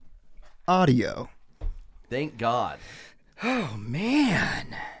audio. Thank God. Oh,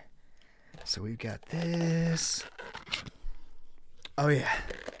 man. So we've got this. Oh, yeah.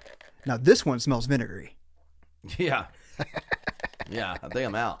 Now, this one smells vinegary. Yeah. Yeah, I think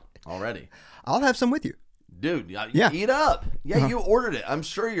I'm out already. I'll have some with you. Dude, Yeah. Eat up. Yeah, you ordered it. I'm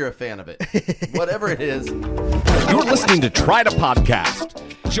sure you're a fan of it. Whatever it is. You're listening to Try to Podcast,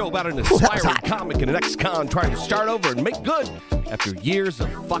 a show about an aspiring comic and an ex-con trying to start over and make good after years of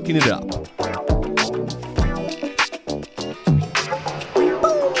fucking it up.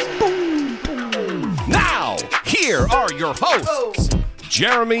 Now, here are your hosts,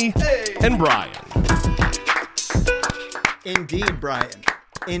 Jeremy and Brian. Indeed, Brian.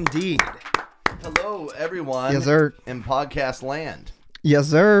 Indeed. Hello, everyone. Yes, sir. In podcast land. Yes,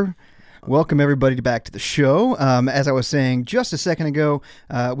 sir. Welcome, everybody, back to the show. As I was saying just a second ago,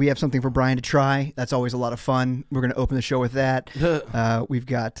 we have something for Brian to try. That's always a lot of fun. We're going to open the show with that. We've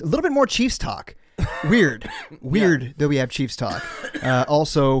got a little bit more Chiefs talk. Weird that we have Chiefs talk.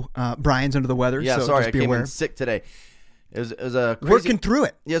 Also, Brian's under the weather. Yeah, so sorry, just I be came aware. in sick today. It was a crazy... Working through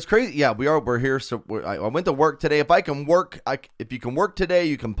it. Yeah, it's crazy. Yeah, we're here. So I went to work today. If I can work, if you can work today,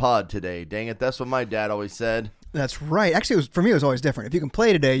 you can pod today. Dang it, that's what my dad always said. That's right. Actually, for me, it was always different. If you can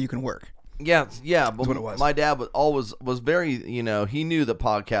play today, you can work. Yeah. But what it was. My dad was very, he knew that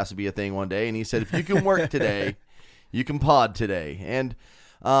podcasts would be a thing one day, and he said, if you can work today, you can pod today. And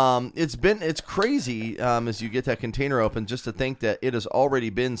it's crazy as you get that container open just to think that it has already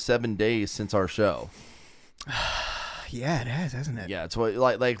been 7 days since our show. Yeah, it has, hasn't it? Yeah, it's what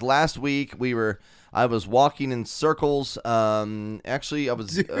like last week I was walking in circles. Actually, I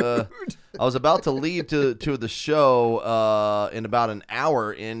was about to leave to the show in about an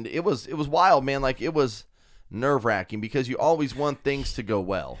hour, and it was wild, man. Like, it was nerve-wracking because you always want things to go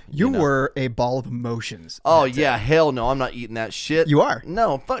well. You know? were a ball of emotions. Oh yeah, hell no, I'm not eating that shit. You are?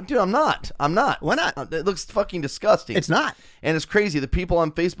 No, fuck, dude, I'm not. Why not? It looks fucking disgusting. It's not. And it's crazy. The people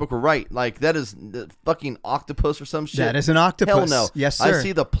on Facebook were right. Like, that is the fucking octopus or some shit. That is an octopus. Hell no. Yes, sir. I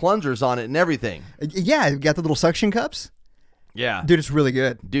see the plungers on it and everything. Yeah, you got the little suction cups. Yeah. Dude, it's really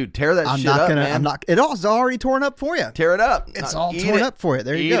good. Dude, tear that shit up, man. It all's already torn up for you. Tear it up. It's all Eat torn it. up for you.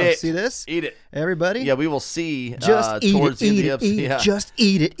 There you Eat go. it. See this? Eat it. Everybody? Yeah, we will see Just eat towards it, the end eat of it, the eat episode. it. Just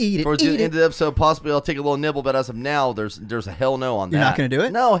eat it, eat it, Towards eat the it. end of the episode, possibly I'll take a little nibble, but as of now, there's a hell no on that. You're not going to do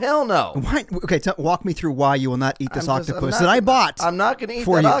it? No, hell no. Why? Okay, walk me through why you will not eat this I'm octopus not that I bought. I'm not going to eat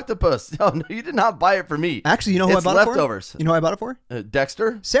for that you. octopus. No, you did not buy it for me. Actually, you know who It's I bought leftovers. it for? You know who I bought it for?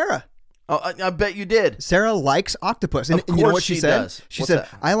 Dexter? Sarah. Oh, I bet you did. Sarah likes octopus. And Of you know course what she she said? does. She What's said, that?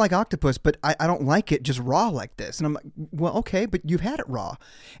 I like octopus, but I don't like it just raw like this. And I'm like, well, okay, but you've had it raw.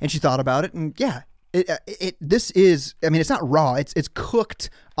 And she thought about it, and yeah, this is, I mean, it's not raw. It's cooked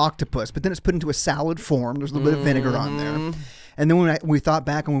octopus, but then it's put into a salad form. There's a little bit of vinegar on there. And then when we thought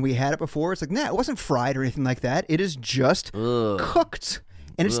back on when we had it before, it's like, nah, it wasn't fried or anything like that. It is just cooked.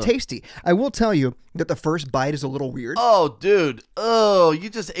 And it's tasty. I will tell you that the first bite is a little weird. Oh, dude. Oh, you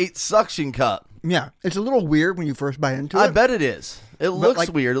just ate suction cup. Yeah, it's a little weird when you first bite into it. I bet it is. It looks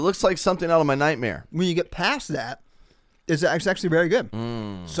like- weird. It looks like something out of my nightmare. When you get past that, it's actually very good.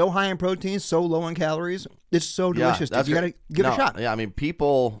 So high in protein, so low in calories. It's so delicious. that's You got to give it a shot. Yeah, I mean,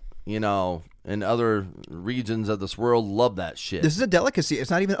 people, in other regions of this world love that shit. This is a delicacy. It's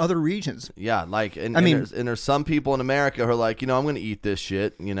not even other regions. Yeah, like, and mean- there's some people in America who are like, I'm going to eat this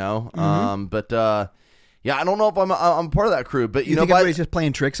shit, But yeah, I don't know if I'm part of that crew, but You think everybody's just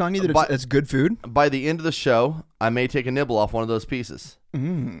playing tricks on you that it's good food? by the end of the show, I may take a nibble off one of those pieces. Oh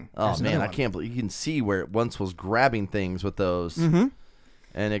There's man, another I one. can't believe you can see where it once was grabbing things with those, and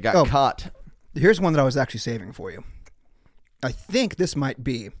it got caught. Here's one that I was actually saving for you. I think this might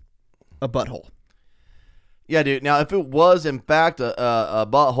be a butthole. Yeah, dude. Now, if it was in fact a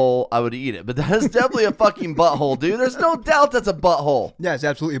butthole, I would eat it. But that is definitely a fucking butthole, dude. There's no doubt that's a butthole. Yeah, it's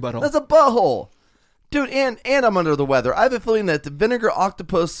absolutely a butthole. That's a butthole. Dude, and I'm under the weather. I have a feeling that the vinegar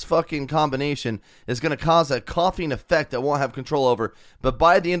octopus fucking combination is going to cause a coughing effect that I won't have control over. But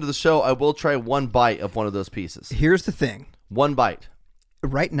by the end of the show, I will try one bite of one of those pieces. Here's the thing. One bite.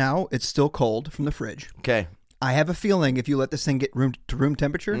 Right now, it's still cold from the fridge. Okay. I have a feeling if you let this thing get room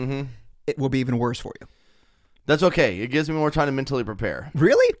temperature, it will be even worse for you. That's okay. It gives me more time to mentally prepare.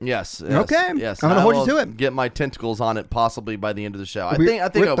 Really? Yes. Okay. Yes. I'm gonna hold you will to it. Get my tentacles on it possibly by the end of the show. I We're think I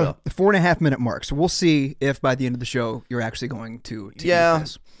at will. the 4.5 minute mark, so we'll see if by the end of the show you're actually going to eat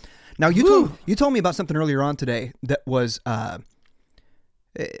this. Now you told me about something earlier on today that was a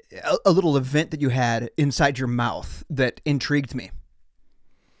little event that you had inside your mouth that intrigued me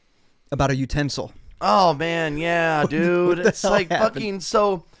about a utensil. Oh man, yeah, dude. What the It's hell like happened? fucking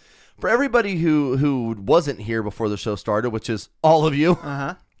so. For everybody who wasn't here before the show started, which is all of you,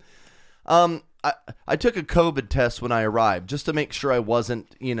 I took a COVID test when I arrived just to make sure I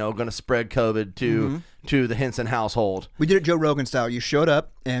wasn't, going to spread COVID to the Henson household. We did it Joe Rogan style. You showed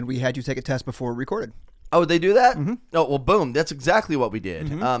up, and we had you take a test before we recorded. Oh, they do that? Mm-hmm. Oh, well, boom. That's exactly what we did.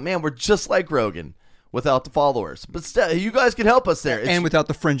 Mm-hmm. Man, we're just like Rogan without the followers. But you guys can help us there. And without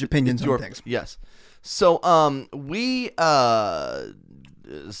the fringe opinions on things. Yes. So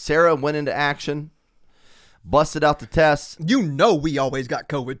Sarah went into action. Busted out the tests. We always got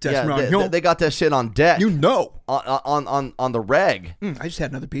COVID tests around here. They got that shit on deck. On the reg. I just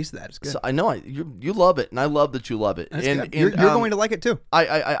had another piece of that. It's good. So I know you love it, and I love that you love it. And you're going to like it too.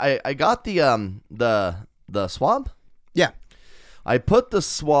 I got the swab. Yeah. I put the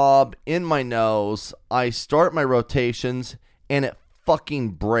swab in my nose. I start my rotations, and it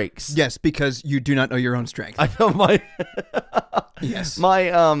fucking breaks. Yes, because you do not know your own strength. I know my. Yes.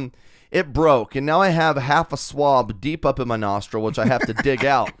 My It broke, and now I have half a swab deep up in my nostril, which I have to dig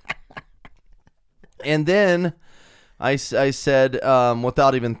out. And then I said,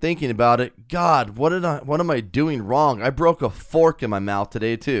 without even thinking about it, God, what am I doing wrong? I broke a fork in my mouth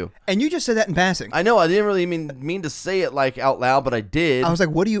today too. And you just said that in passing. I know. I didn't really mean to say it like out loud, but I did. I was like,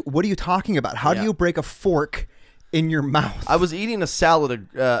 what are you talking about? How do you break a fork in your mouth? I was eating a salad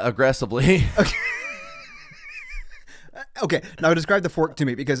aggressively. Okay, now describe the fork to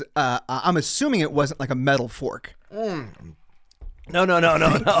me, because I'm assuming it wasn't like a metal fork. No.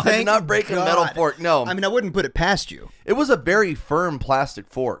 I did not break a metal fork. No. I mean, I wouldn't put it past you. It was a very firm plastic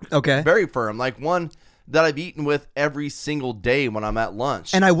fork. Okay. Very firm, like one that I've eaten with every single day when I'm at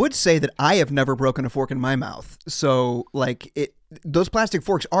lunch. And I would say that I have never broken a fork in my mouth. So, those plastic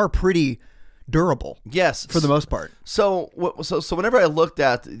forks are pretty durable. Yes, for the most part. So whenever I looked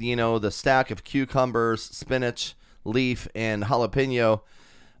at the stack of cucumbers, spinach, leaf, and jalapeno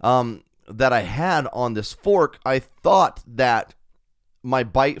that I had on this fork, I thought that my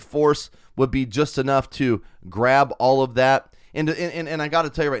bite force would be just enough to grab all of that. And I got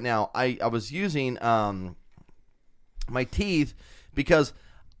to tell you right now, I was using my teeth because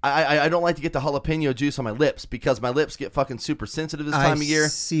I don't like to get the jalapeno juice on my lips, because my lips get fucking super sensitive this time of year. I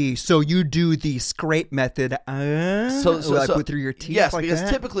see. So you do the scrape method. So I put through your teeth. Yes, like because that?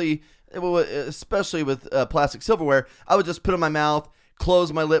 Typically, especially with plastic silverware, I would just put it in my mouth,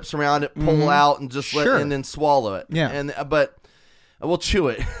 close my lips around it, pull out, and just and then swallow it. Yeah. But I will chew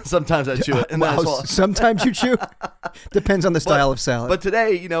it. Sometimes I chew it, and then I swallow. Sometimes you chew. Depends on the style of salad. But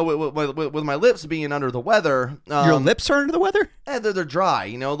today, with my lips being under the weather, your lips are under the weather? They're dry.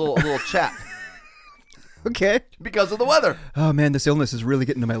 A little chat. Okay. Because of the weather. Oh man, this illness is really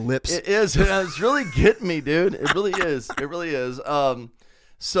getting to my lips. It is. It's really getting me, dude. It really is. It really is.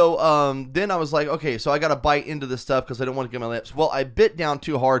 So then I was like, okay, so I got to bite into this stuff because I don't want to get my lips. Well, I bit down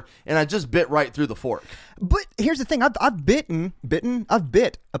too hard, and I just bit right through the fork. But here's the thing: I've bit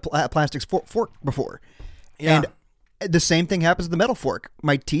a plastic fork before, and the same thing happens with the metal fork.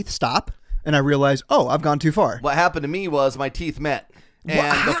 My teeth stop, and I realize, oh, I've gone too far. What happened to me was my teeth met,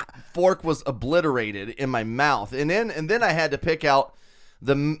 and the fork was obliterated in my mouth, and then I had to pick out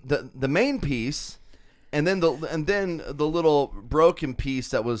the main piece. And then the little broken piece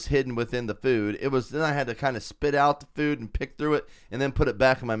that was hidden within the food. Then I had to kind of spit out the food and pick through it, and then put it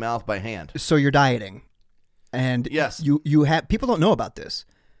back in my mouth by hand. So you're dieting, and yes, you have, people don't know about this,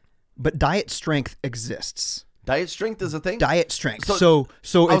 but diet strength exists. Diet strength is a thing. Diet strength. So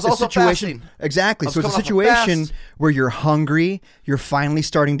it's a situation. Fasting. Exactly. So it's a situation where you're hungry. You're finally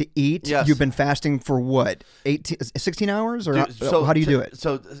starting to eat. Yes. You've been fasting for what? 16 hours, or how do you do it?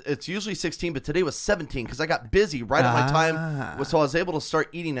 So it's usually 16, but today was 17 because I got busy right at my time. So I was able to start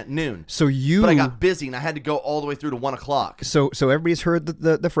eating at noon. But I got busy and I had to go all the way through to 1 o'clock. So everybody's heard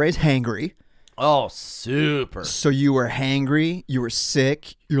the phrase hangry. Oh, super. So you were hangry, you were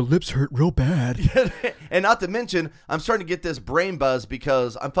sick, your lips hurt real bad. And not to mention, I'm starting to get this brain buzz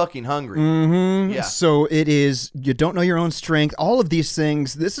because I'm fucking hungry. Mm-hmm. Yeah. So it is, you don't know your own strength, all of these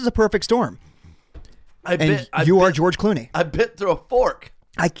things. This is a perfect storm. You are George Clooney. I bit through a fork.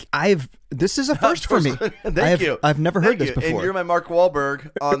 This is a first for me. Thank you. I've never heard this before. And you're my Mark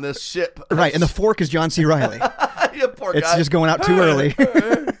Wahlberg on this ship. Right, and the fork is John C. Reilly. You poor guy. It's just going out too early.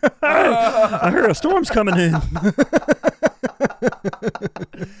 I heard a storm's coming in.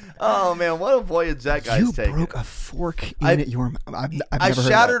 Oh man, what a voyage that guy's taking. You broke a fork in your mouth. I've never heard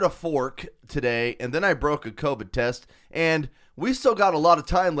shattered a fork today, and then I broke a COVID test, and we still got a lot of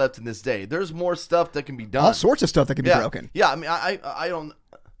time left in this day. There's more stuff that can be done. All sorts of stuff that can be broken. Yeah, I mean, I don't.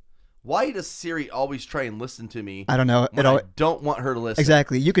 Why does Siri always try and listen to me? I don't know. When I don't want her to listen.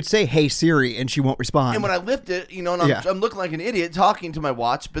 Exactly. You could say, "Hey Siri," and she won't respond. And when I lift it, and I'm looking like an idiot talking to my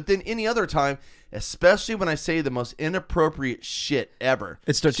watch. But then any other time, especially when I say the most inappropriate shit ever,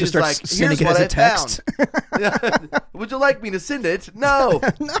 it starts she's like, "Here's sending it what as a I text." found. Would you like me to send it? No,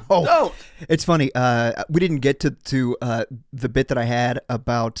 No, don't. It's funny. We didn't get to the bit that I had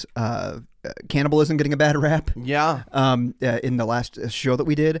about cannibalism getting a bad rap. Yeah. In the last show that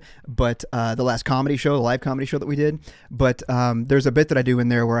we did, but the last comedy show, the live comedy show that we did. But there's a bit that I do in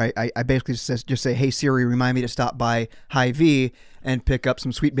there where I basically just say, "Hey Siri, remind me to stop by Hy-Vee and pick up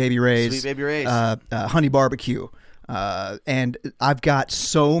some Sweet Baby Ray's, honey barbecue." And I've got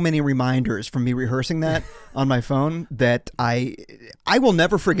so many reminders from me rehearsing that on my phone that I will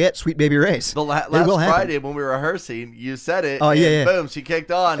never forget Sweet Baby Ray's. The last Friday when we were rehearsing, you said it. Oh, yeah. Boom, she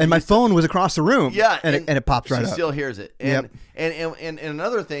kicked on. And my phone was across the room. Yeah. And it popped right up. She still hears it. And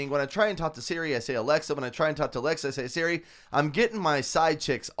another thing, when I try and talk to Siri, I say Alexa. When I try and talk to Alexa, I say Siri. I'm getting my side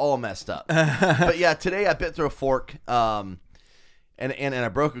chicks all messed up. But yeah, today I bit through a fork. And I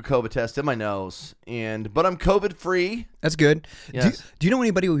broke a COVID test in my nose, but I'm COVID free. That's good. Yes. Do you know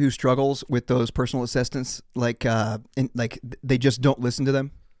anybody who struggles with those personal assistants? Like they just don't listen to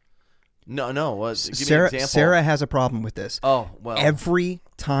them. No. Give me an example. Sarah has a problem with this. Oh well. Every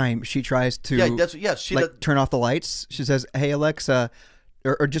time she tries to turn off the lights, she says, "Hey Alexa,"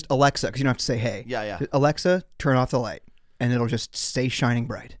 or just Alexa, because you don't have to say "Hey." Yeah. Alexa, turn off the light. And it'll just stay shining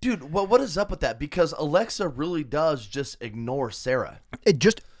bright. Dude, what is up with that? Because Alexa really does just ignore Sarah.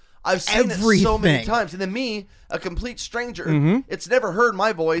 I've seen it so many times. And then me, a complete stranger, it's never heard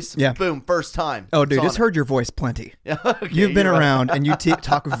my voice. Yeah. Boom, first time. Oh, dude, it's heard your voice plenty. Yeah, okay, You've been around and you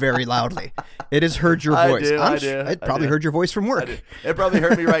talk very loudly. It has heard your voice. I do. It probably heard your voice from work. It probably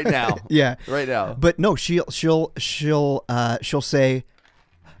heard me right now. Yeah. Right now. But no, she'll say,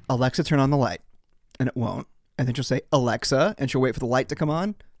 "Alexa, turn on the light." And it won't. And then she'll say, "Alexa," and she'll wait for the light to come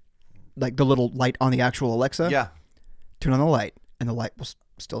on, like the little light on the actual Alexa. Yeah. Turn on the light, and the light will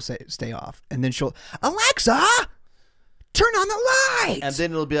still stay off. And then she'll, "Alexa, turn on the light." And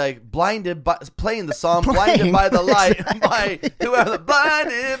then it'll be like playing the song "Blinded by the Light" by whoever.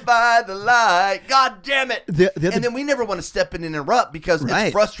 Blinded by the light. God damn it! And then we never want to step in and interrupt because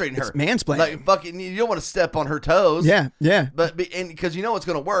it's frustrating her. It's mansplaining. Like fucking, you don't want to step on her toes. Yeah. But because you know it's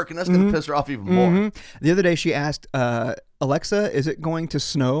going to work, and that's going to piss her off even more. The other day she asked, "Alexa, is it going to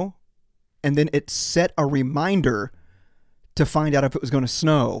snow?" And then it set a reminder to find out if it was going to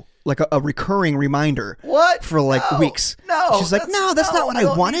snow. Like a recurring reminder. What? For weeks. No. She's like, "No, that's not what I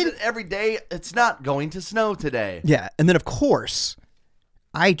wanted." Every day, it's not going to snow today. Yeah. And then, of course,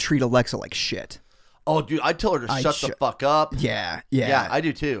 I treat Alexa like shit. Oh, dude, I tell her to shut the fuck up. Yeah. Yeah, I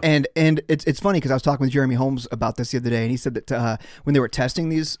do too. And it's funny because I was talking with Jeremy Holmes about this the other day, and he said that when they were testing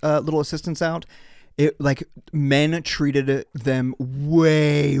these little assistants out, men treated them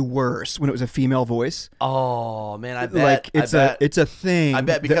way worse when it was a female voice. Oh man, I bet. It's a thing. I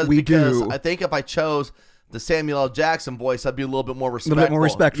bet because I think if I chose the Samuel L. Jackson voice, I'd be a little bit more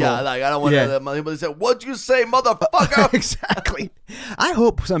respectful. Yeah, like I don't want to say, "What'd you say, motherfucker?" Exactly. I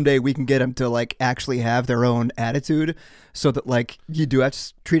hope someday we can get them to actually have their own attitude, so that you do have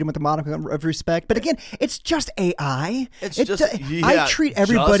to treat them with a modicum of respect. But again, it's just AI. I treat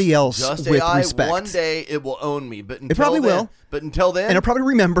everybody else with AI. respect. One day it will own me, but it probably will. But until then, and I'll probably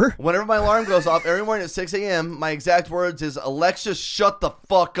remember. Whenever my alarm goes off every morning at 6 a.m., my exact words is, "Alexa, shut the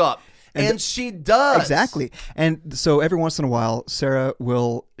fuck up." And she does. Exactly. And so every once in a while, Sarah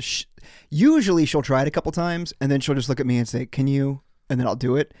will, usually she'll try it a couple times, and then she'll just look at me and say, "Can you?" And then I'll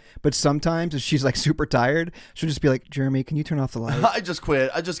do it. But sometimes if she's super tired, she'll just be like, "Jeremy, can you turn off the light?" I just quit.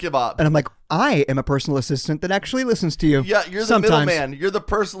 I just give up. And I'm like, I am a personal assistant that actually listens to you. Yeah, you're the middleman. You're the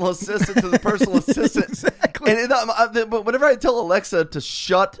personal assistant to the personal assistant. Exactly. But whenever I tell Alexa to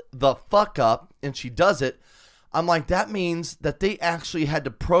shut the fuck up, and she does it, I'm like, that means that they actually had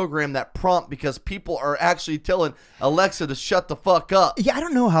to program that prompt because people are actually telling Alexa to shut the fuck up. Yeah, I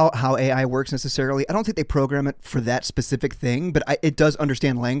don't know how AI works necessarily. I don't think they program it for that specific thing, but it does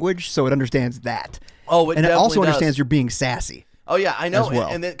understand language, so it understands that. Oh, and it also understands you're being sassy. Oh, yeah, I know. Well.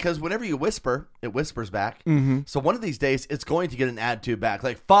 And then, because whenever you whisper, it whispers back. Mm-hmm. So one of these days, it's going to get an attitude back.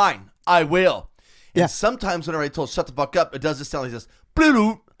 Like, fine, I will. And sometimes whenever I told shut the fuck up, it does this sound like this.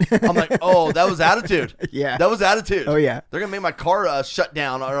 Bloop. I'm like, oh, that was attitude. Yeah. That was attitude. Oh, yeah. They're going to make my car shut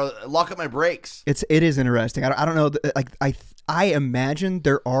down or lock up my brakes. It is interesting. I don't know. I imagine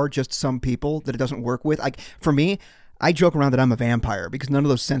there are just some people that it doesn't work with. For me, I joke around that I'm a vampire because none of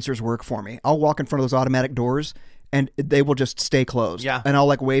those sensors work for me. I'll walk in front of those automatic doors and they will just stay closed. Yeah. And I'll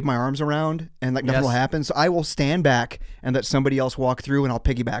like wave my arms around and like nothing will happen. So I will stand back and let somebody else walk through and I'll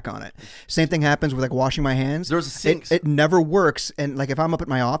piggyback on it. Same thing happens with like washing my hands. There's a sink. It never works. And like if I'm up at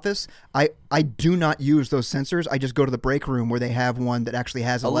my office, I do not use those sensors. I just go to the break room where they have one that actually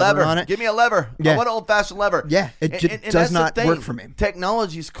has a lever on it. Give me a lever. Yeah. I want an old-fashioned lever. Yeah, it just does not work for me.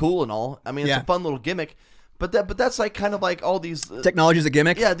 Technology's cool and all. I mean, it's a fun little gimmick. But that's like kind of like all these Technology's a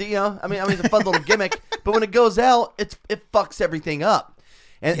gimmick. Yeah, I mean, it's a fun little gimmick. But when it goes out, it fucks everything up.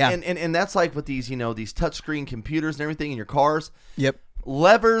 And that's like with these these touchscreen computers and everything in your cars. Yep.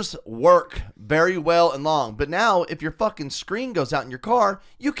 Levers work very well and long, but now if your fucking screen goes out in your car,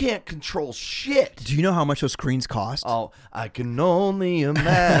 you can't control shit. Do you know how much those screens cost? Oh, I can only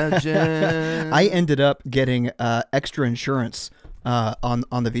imagine. I ended up getting extra insurance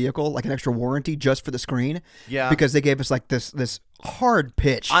on the vehicle, like an extra warranty just for the screen. Yeah. Because they gave us like this hard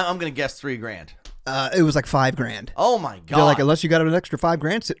pitch. I'm gonna guess $3,000. It was like $5,000. Oh my god! They're like, unless you got an extra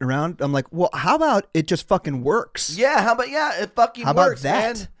 $5,000 sitting around. I'm like, well, how about it just fucking works? Yeah, how about it fucking how about works,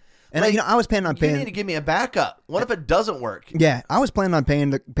 that? man. And Like, I was planning on paying. You need to give me a backup. What if it doesn't work? Yeah, I was planning on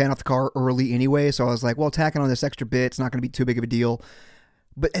paying off the car early anyway, so I was like, well, tacking on this extra bit, it's not going to be too big of a deal.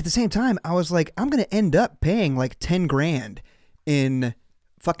 But at the same time, I was like, I'm going to end up paying like $10,000 in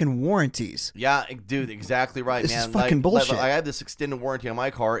fucking warranties. Yeah, dude, exactly right, This man. is fucking bullshit. I have this extended warranty on my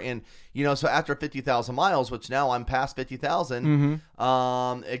car, and so after 50,000 miles, which now I'm past 50,000,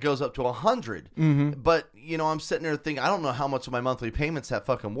 it goes up to 100. But I'm sitting there thinking, I don't know how much of my monthly payments have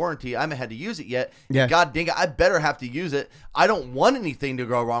fucking warranty. I haven't had to use it yet. Yeah. God dang it, I better have to use it. I don't want anything to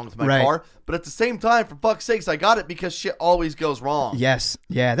go wrong with my Right. car, but at the same time, for fuck's sakes, I got it because shit always goes wrong. Yes,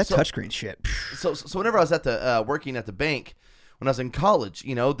 yeah, that touchscreen shit. So whenever I was at the working at the bank. When I was in college,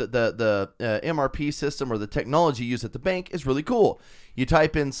 the MRP system or the technology used at the bank is really cool. You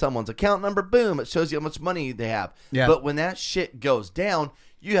type in someone's account number, boom, it shows you how much money they have. Yeah. But when that shit goes down,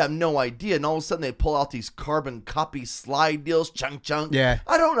 you have no idea. And all of a sudden they pull out these carbon copy slide deals, chunk. Yeah.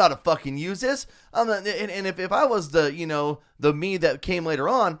 I don't know how to fucking use this. And if I was the me that came later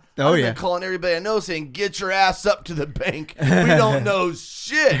on, Oh, I'd yeah. been calling everybody I know saying, get your ass up to the bank. We don't know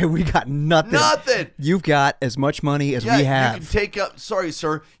shit. We got nothing. Nothing. You've got as much money as we You have. can take up. Sorry,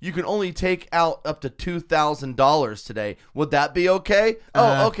 sir. You can only take out up to $2,000 today. Would that be okay?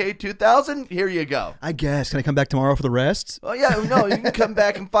 Okay, $2,000. Here you go. I guess. Can I come back tomorrow for the rest? Oh yeah, no. You can come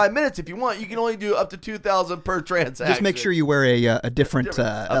back in 5 minutes if you want. You can only do up to $2,000 per transaction. Just make sure you wear a different,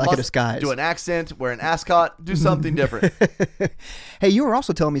 like a disguise. Do an accent. Wear an ascot. Do something different. Hey, you were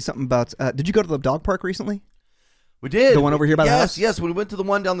also telling me something about. Did you go to the dog park recently? We did. The one over here by the house? Yes. We went to the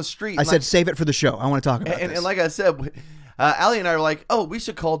one down the street. I said save it for the show. I want to talk about this. And like I said, Allie and I were like, oh, we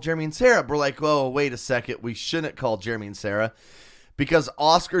should call Jeremy and Sarah. We're like, oh, wait a second. We shouldn't call Jeremy and Sarah because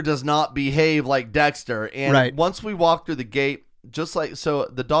Oscar does not behave like Dexter. And Right. once we walk through the gate, just like so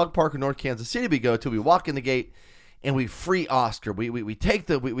the dog park in North Kansas City we go to, we walk in the gate and we free Oscar. We take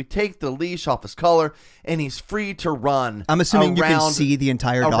the leash off his collar and he's free to run. I'm assuming you can see the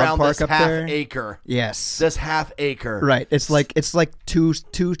entire dog around park this up half there. acre. Yes. This half acre. Right. It's like two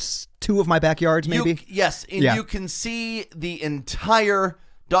of my backyards, maybe. Yes, and Yeah. you can see the entire.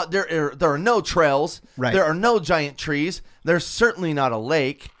 There are no trails. Right. There are no giant trees. There's certainly not a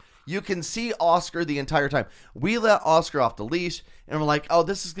lake. You can see Oscar the entire time. We let Oscar off the leash, and we're like, oh,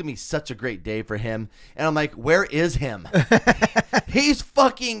 this is going to be such a great day for him. And I'm like, where is him? He's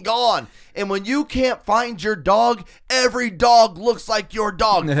fucking gone. And when you can't find your dog, every dog looks like your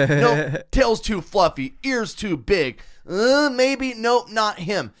dog. No, tail's too fluffy, ears too big. Maybe, nope, not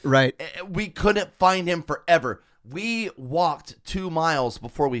him. Right. We couldn't find him forever. We walked 2 miles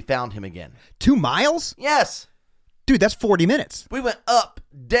before we found him again. 2 miles? Yes. Dude, that's 40 minutes. We went up,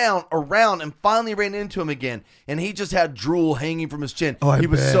 down, around, and finally ran into him again. And he just had drool hanging from his chin. Oh, I he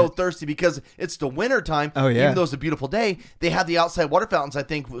was bet. so thirsty because it's the winter time. Oh, yeah. Even though it's a beautiful day, they have the outside water fountains, I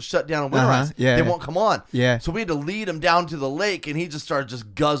think, was shut down and winterized. Yeah. They won't come on. Yeah. So we had to lead him down to the lake, and he just started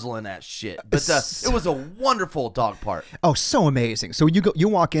just guzzling that shit. But it was a wonderful dog park. Oh, so amazing. So you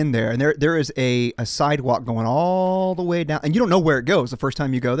walk in there, and there is a sidewalk going all the way down, and you don't know where it goes the first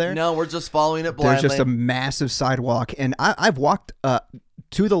time you go there. No, we're just following it blindly. There's just a massive sidewalk, and I've walked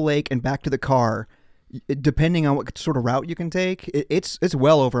to the lake and back to the car, depending on what sort of route you can take. It's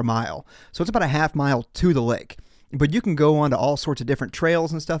well over a mile, so it's about a half mile to the lake. but you can go onto all sorts of different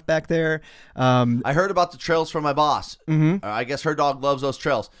trails and stuff back there. I heard about the trails from my boss. Mm-hmm. I guess her dog loves those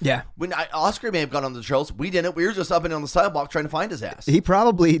trails. Yeah. When Oscar may have gone on the trails, we didn't. We were just up and on the sidewalk trying to find his ass. He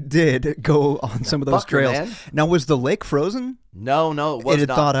probably did go on some of those fucker, trails. man. Now, was the lake frozen? No, it was It had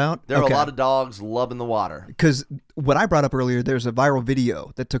not. thawed out? There were Okay. a lot of dogs loving the water. Because what I brought up earlier, there's a viral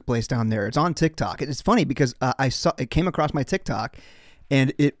video that took place down there. It's on TikTok. It's funny because it came across my TikTok,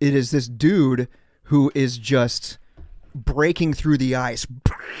 and it is this dude who is just breaking through the ice,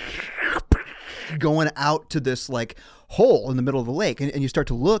 going out to this like hole in the middle of the lake, and you start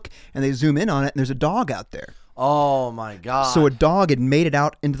to look, and they zoom in on it, and there's a dog out there. Oh my God. So a dog had made it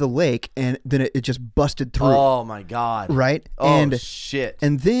out into the lake, and then it just busted through. Oh my God. Right? Oh shit.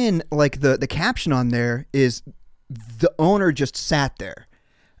 And then like the caption on there is the owner just sat there.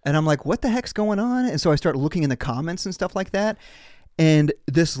 And I'm like, what the heck's going on? And so I start looking in the comments and stuff like that. And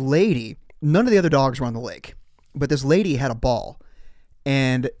this lady, none of the other dogs were on the lake, but this lady had a ball,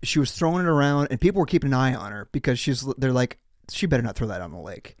 and she was throwing it around, and people were keeping an eye on her because they're like, she better not throw that on the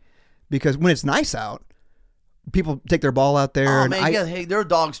lake, because when it's nice out, people take their ball out there. Oh, and man, hey, there are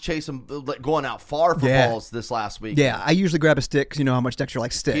dogs chasing, going out far for balls this last week. Yeah, I usually grab a stick because you know how much Dexter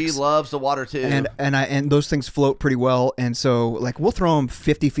likes sticks. He loves the water too. And those things float pretty well, and so like we'll throw him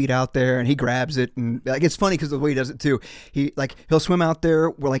 50 feet out there, and he grabs it, and like it's funny because the way he does it too. He'll swim out there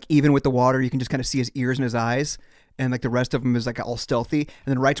where like even with the water, you can just kind of see his ears and his eyes. And like the rest of him is like all stealthy, and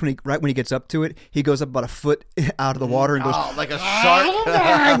then right when he gets up to it, he goes up about a foot out of the water and goes like a shark,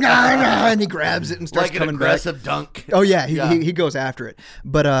 and he grabs it and starts like an coming aggressive back. dunk. Oh yeah, he goes after it.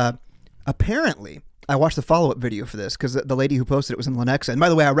 But apparently, I watched the follow-up video for this because the lady who posted it was in Lenexa, and by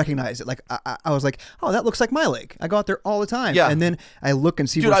the way, I recognized it. Like I was like, oh, that looks like my lake. I go out there all the time. Yeah. And then I look and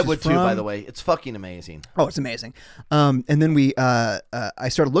see. Dude, where I she's would from. too. By the way, it's fucking amazing. Oh, it's amazing. And then I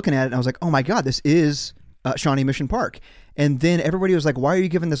started looking at it, and I was like, oh my god, this is Shawnee Mission Park. And then everybody was like, why are you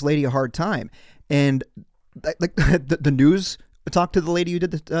giving this lady a hard time? And like the news talked to the lady who did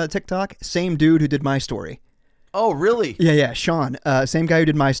the TikTok, same dude who did my story. Oh, really? Yeah, Sean, same guy who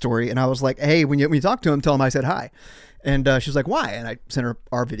did my story. And I was like, hey, when you talk to him, tell him I said hi. And she's like, why? And I sent her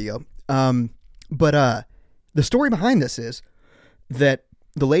our video. But the story behind this is that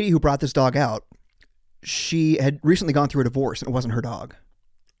the lady who brought this dog out, she had recently gone through a divorce, and it wasn't her dog.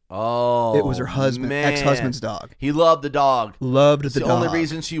 Oh, It was her husband, man. ex-husband's dog. He loved the dog. Loved the It's the dog. only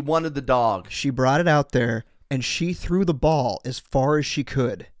reason she wanted the dog. She brought it out there, and she threw the ball as far as she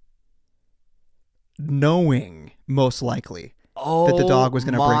could, knowing most likely that the dog was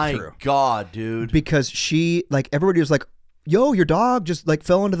going to break through. Oh my God, dude! Because she, like, everybody was like, "Yo, your dog just like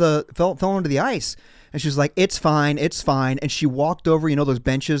fell into the ice," and she's like, "It's fine, it's fine." And she walked over, you know, those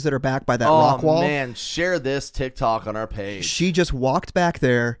benches that are back by that rock wall. Oh man, share this TikTok on our page. She just walked back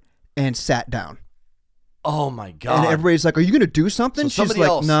there and sat down. Oh my God! And everybody's like, "Are you going to do something?" So She's somebody like,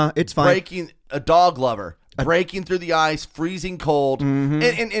 else "Nah, it's fine." Breaking a dog lover, breaking through the ice, freezing cold, and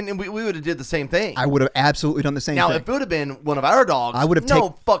we would have did the same thing. I would have absolutely done the same Now, thing. if it would have been one of our dogs, I would have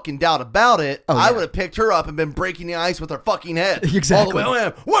no fucking doubt about it. Oh, I yeah. would have picked her up and been breaking the ice with her fucking head. Exactly. All the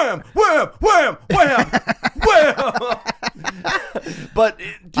way, wham, wham, wham, wham, wham. But,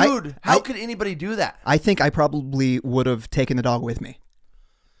 dude, how could anybody do that? I think I probably would have taken the dog with me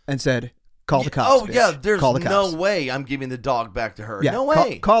and said, "Call the cops." Oh, bitch. yeah, there's Call the no cops. way I'm giving the dog back to her. Yeah, No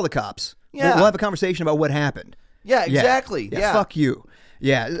way. Call the cops. Yeah. We'll have a conversation about what happened. Yeah, exactly. Yeah. Fuck you.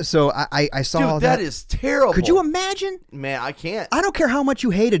 Yeah. So I saw Dude, that is terrible. Could you imagine? Man, I can't. I don't care how much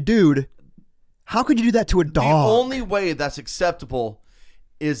you hate a dude. How could you do that to a dog? The only way that's acceptable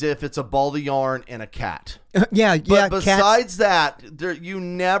is if it's a ball of yarn and a cat. yeah. But Cats, besides that, you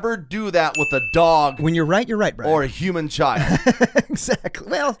never do that with a dog when you're right, Brian. or a human child. Exactly.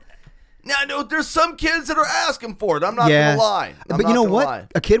 Well, Now, no, there's some kids that are asking for it. I'm not yeah. gonna lie. But you know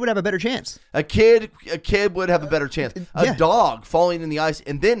what? A kid would have a better chance. A kid would have a better chance. A Yeah. dog falling in the ice,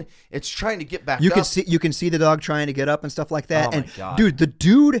 and then it's trying to get back You up. can see the dog trying to get up and stuff like that. Oh, my and God. dude, the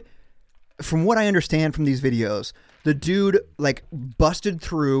dude, from what I understand from these videos, the dude like busted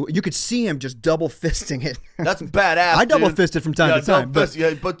through. You could see him just double fisting it. That's badass. I double dude. fisted from time to time, double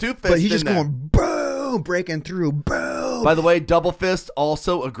fist, but two fists. but he's just in there. going boom, breaking through, boom. By the way, double fist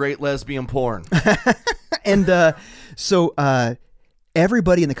also a great lesbian porn. And so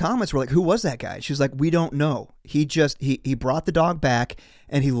everybody in the comments were like, "Who was that guy?" She was like, "We don't know. He just he brought the dog back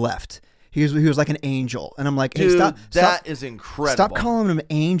and he left. He was like an angel." And I'm like, "Hey, Dude, stop! that is incredible. Stop calling him an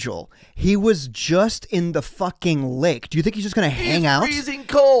angel. He was just in the fucking lake. Do you think he's just gonna hang out? Freezing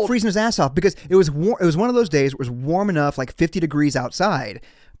cold. Freezing his ass off because it was warm. It was one of those days. It was warm enough, like 50 degrees outside,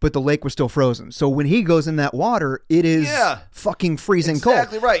 but the lake was still frozen. So when he goes in that water, it is fucking freezing cold.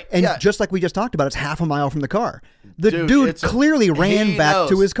 Exactly right. And Yeah. just like we just talked about, it's half a mile from the car. The dude clearly ran back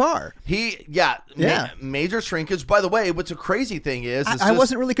to his car. Major shrinkage. By the way, what's a crazy thing is I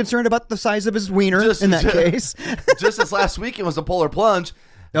wasn't really concerned about the size of his wiener in that case. Just this last weekend was a Polar Plunge.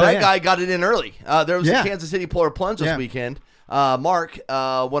 That guy got it in early. There was a Kansas City Polar Plunge this weekend. Mark,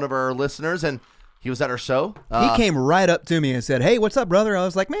 one of our listeners, and he was at our show. He came right up to me and said, "Hey, what's up, brother?" I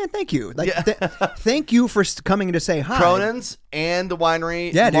was like, "Man, thank you. Thank you for coming to say hi." Cronin's and the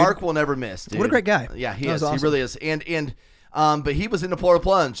winery. Yeah, Mark will never miss. Dude. What a great guy. Yeah, he is. Awesome. He really is. But he was in the Polar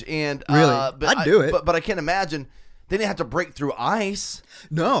Plunge, and really, I'd do it. But I can't imagine. They didn't have to break through ice.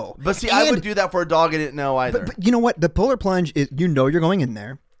 No. But see, I would do that for a dog I didn't know either. But you know what? The Polar Plunge is, you're going in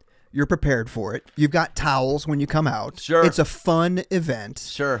there. You're prepared for it. You've got towels when you come out. Sure. It's a fun event.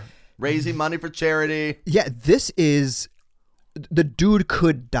 Sure. Raising money for charity. Yeah, this is, the dude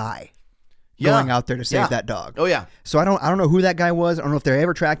could die going out there to save that dog. Oh yeah. So I don't know who that guy was. I don't know if they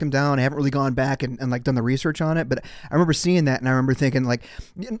ever tracked him down. I haven't really gone back and like done the research on it, but I remember seeing that and I remember thinking like,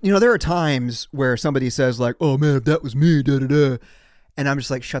 you know, there are times where somebody says like, "Oh man, if that was me, da da da." And I'm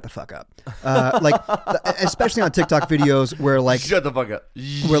just like, shut the fuck up. Like, especially on TikTok videos where like, shut the fuck up.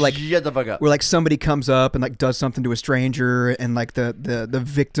 Shut the fuck up. Where like somebody comes up and like does something to a stranger and like the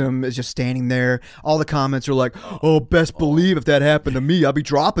victim is just standing there. All the comments are like, "Oh, best believe if that happened to me, I'll be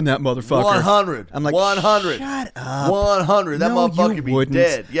dropping that motherfucker." 100. I'm like, 100. Shut up. 100. That motherfucker would be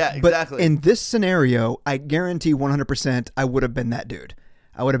dead. Yeah, exactly. But in this scenario, I guarantee 100% I would have been that dude.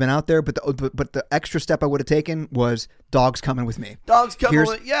 I would have been out there, but the extra step I would have taken was dogs coming with me. Dogs coming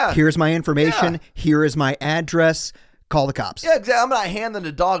Here's my information. Yeah. Here is my address. Call the cops. Yeah, exactly. I'm not handing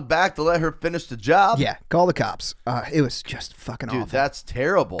the dog back to let her finish the job. Yeah, call the cops. It was just fucking awful. Dude, that's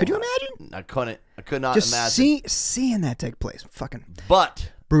terrible. Could you imagine? I couldn't. I could not just imagine. Seeing that take place. Fucking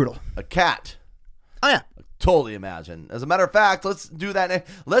But brutal. A cat. Oh, yeah. Totally imagine. As a matter of fact, let's do that.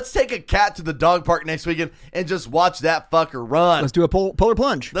 Let's take a cat to the dog park next weekend and just watch that fucker run. Let's do a Polar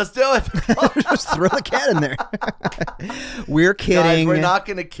Plunge. Let's do it. Just throw the cat in there. We're kidding. Guys, we're not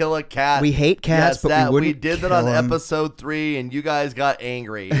going to kill a cat. We hate cats, but we wouldn't. We did that on episode 3, and you guys got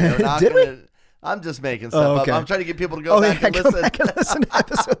angry. Did we? I'm just making stuff up. I'm trying to get people to go back and listen. Go back and listen to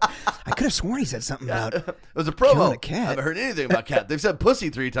episode. I could have sworn he said something about it was a promo. Killing a cat. I haven't heard anything about cat. They've said pussy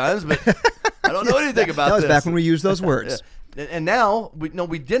 3 times, but I don't know anything about this. That was back when we used those words. And now we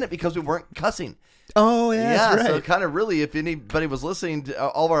didn't because we weren't cussing. Oh yeah, that's right. So kind of really, if anybody was listening to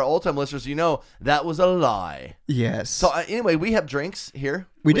all of our old time listeners, you know that was a lie. Yes. So anyway, we have drinks here.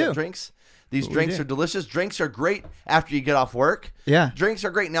 We do have drinks. These drinks are delicious. Drinks are great after you get off work. Yeah. Drinks are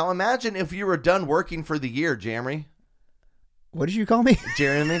great. Now imagine if you were done working for the year, Jeremy. What did you call me?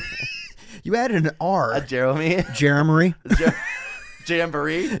 Jeremy. You added an R. Jeremy. Jeremy.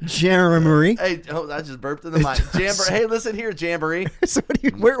 Jamboree. Jeremy. Hey, I just burped in the mic. Jamboree. Hey, listen here, Jamboree. So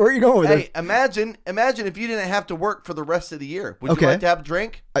where are you going with this? Hey, imagine if you didn't have to work for the rest of the year. Would you like to have a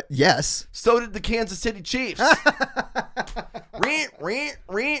drink? Yes. So did the Kansas City Chiefs.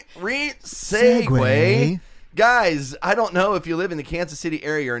 Segue. Guys, I don't know if you live in the Kansas City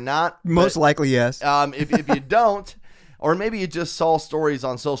area or not. Most likely, yes. If you don't, or maybe you just saw stories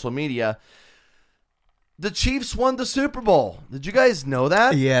on social media, the Chiefs won the Super Bowl. Did you guys know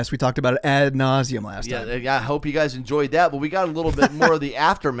that? Yes, we talked about it ad nauseum last time. Yeah, I hope you guys enjoyed that, but we got a little bit more of the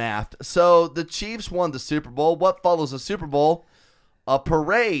aftermath. So the Chiefs won the Super Bowl. What follows a Super Bowl? A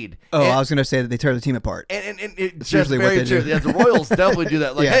parade. Oh, I was going to say that they tear the team apart. And it's usually what they do. Yeah, the Royals definitely do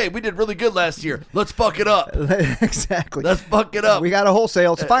that. Like, hey, we did really good last year. Let's fuck it up. Exactly. Let's fuck it up. We got a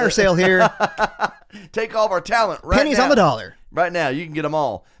wholesale. It's a fire sale here. Take all of our talent right Pennies now. on the dollar. Right now. You can get them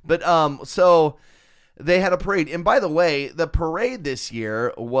all. But so they had a parade. And by the way, the parade this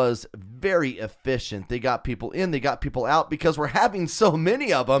year was very efficient. They got people in, they got people out because we're having so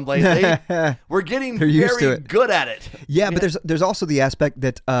many of them lately. We're getting very good at it. Yeah, but there's also the aspect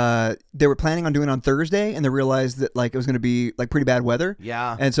that they were planning on doing it on Thursday and they realized that like it was going to be like pretty bad weather.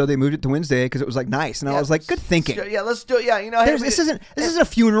 Yeah. And so they moved it to Wednesday because it was like nice. And I was like, good thinking. Yeah, let's do it. Yeah, this isn't a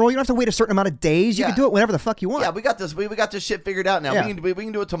funeral. You don't have to wait a certain amount of days. You can do it whenever the fuck you want. Yeah, we got this. We got this shit figured out now. Yeah. We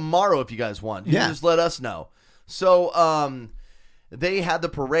can do it tomorrow if you guys want. You just let us know. So they had the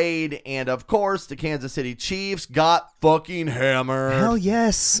parade, and of course, the Kansas City Chiefs got fucking hammered. Hell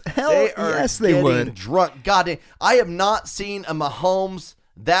yes. They would. Drunk. Goddamn. I have not seen a Mahomes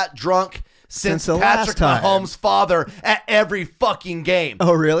that drunk since Patrick Mahomes' father at every fucking game.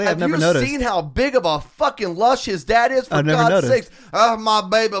 Oh, really? I've never noticed. Have you seen how big of a fucking lush his dad is? For God's sakes. Oh, my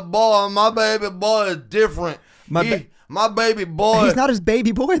baby boy is different. my baby boy. He's not his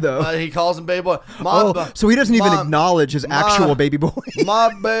baby boy though. He calls him baby boy. So he doesn't even acknowledge his actual baby boy.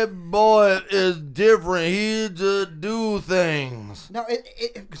 My baby boy is different. He just do things. No,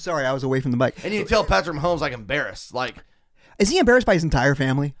 sorry, I was away from the mic. And you can tell Patrick Mahomes like embarrassed. Like, is he embarrassed by his entire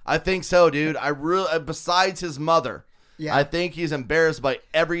family? I think so, dude. I really, besides his mother. Yeah. I think he's embarrassed by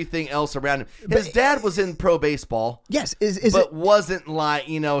everything else around him. His dad was in pro baseball. Yes, but wasn't like,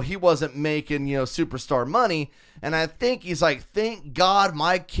 he wasn't making, superstar money. And I think he's like, thank God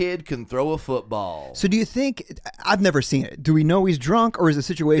my kid can throw a football. So do you think, I've never seen it. Do we know he's drunk, or is it a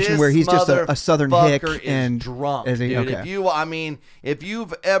situation This where he's just a Southern hick is and drunk, is he, dude. okay. If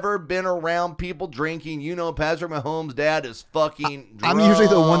you've ever been around people drinking, Patrick Mahomes' dad is fucking drunk. I'm usually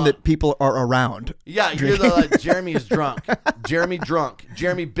the one that people are around. Yeah, you're the Jeremy is drunk. Jeremy drunk.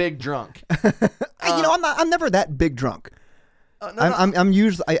 Jeremy big drunk. I'm never that big drunk. No. I'm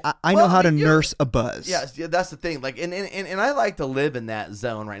usually I know how to nurse a buzz. Yes, yeah, that's the thing. Like, and I like to live in that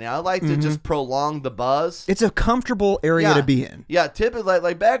zone right now. I like to just prolong the buzz. It's a comfortable area to be in. Yeah, typically,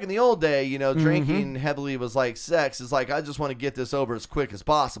 like back in the old day, drinking heavily was like sex. It's like I just want to get this over as quick as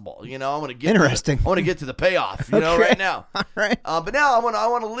possible. I want to get interesting. I want to get to the payoff. Okay. Right now. All right. But now I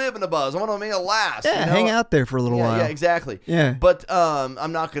want to live in a buzz. I want to make it last. Yeah, hang out there for a little while. Yeah, exactly. Yeah. But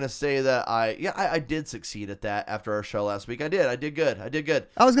I'm not gonna say that I did succeed at that after our show last week. I did good.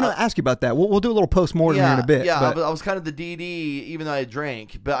 I was going to ask you about that. We'll do a little post-mortem here in a bit. Yeah, but I was kind of the DD, even though I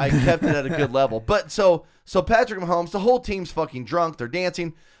drank, but I kept it at a good level. But so Patrick Mahomes, the whole team's fucking drunk. They're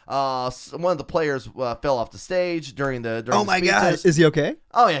dancing. One of the players fell off the stage during the oh my speeches. God, is he okay?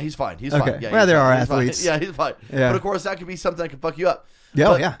 Oh yeah, he's fine. He's fine. Yeah, well, there are he's athletes. Fine. Yeah, he's fine. Yeah. But of course, that could be something that can fuck you up. Yeah,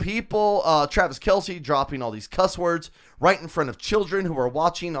 but yeah. People, Travis Kelce dropping all these cuss words right in front of children who are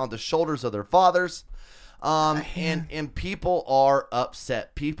watching on the shoulders of their fathers. And people are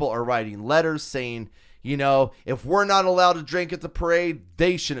upset. People are writing letters saying, if we're not allowed to drink at the parade,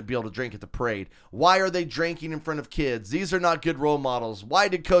 they shouldn't be able to drink at the parade. Why are they drinking in front of kids? These are not good role models. Why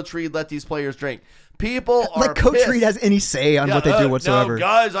did Coach Reed let these players drink? People are like Coach pissed. Reed has any say on what they do whatsoever. No,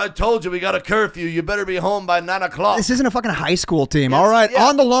 guys, I told you we got a curfew. You better be home by 9 o'clock. This isn't a fucking high school team. All right,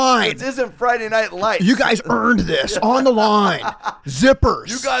 on the line. This isn't Friday Night Lights. You guys earned this. On the line. Zippers.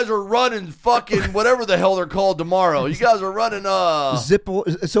 You guys are running fucking whatever the hell they're called tomorrow. You guys are running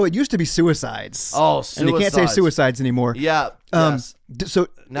Zipple. So it used to be suicides. Oh, suicides. And you can't say suicides anymore. Yeah. Yes. So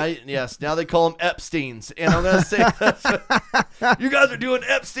now they call them Epsteins, and I'm gonna say you guys are doing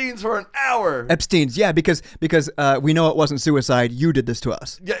Epsteins for an hour. Epstein's, yeah, because we know it wasn't suicide. You did this to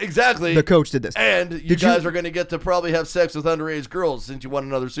us. Yeah, exactly. The coach did this, and you guys are gonna get to probably have sex with underage girls since you won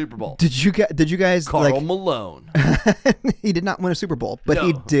another Super Bowl. Did you guys? Karl Malone. He did not win a Super Bowl, but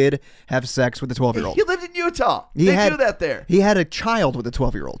he did have sex with a 12-year-old. He lived in Utah. They do that there. He had a child with a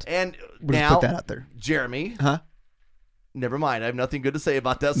 12-year-old. And we'll now, just put that out there. Jeremy. Huh? Never mind. I have nothing good to say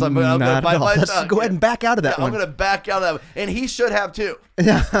about that. So I'm going to bite my tongue. Let's go ahead and back out of that one. I'm going to back out of that one. And he should have too.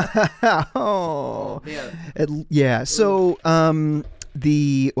 Oh, man. Yeah. So,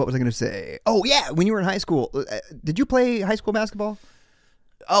 what was I going to say? Oh, yeah. When you were in high school, did you play high school basketball?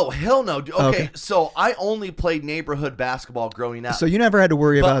 Oh, hell no. Okay. So I only played neighborhood basketball growing up. So you never had to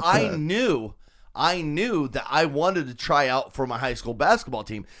worry about I knew that I wanted to try out for my high school basketball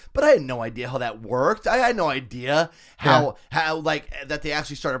team, but I had no idea how that worked. I had no idea how like that they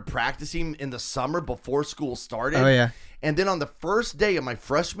actually started practicing in the summer before school started. Oh yeah. And then on the first day of my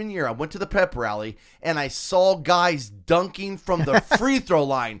freshman year, I went to the pep rally and I saw guys dunking from the free throw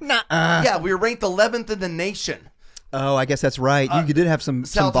line. Yeah, we were ranked 11th in the nation. Oh, I guess that's right. You did have some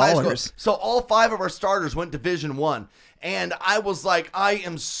ballers. So all 5 of our starters went Division I. And I was like, I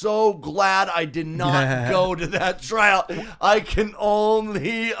am so glad I did not go to that tryout. I can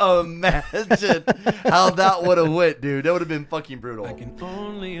only imagine how that would have went, dude. That would have been fucking brutal.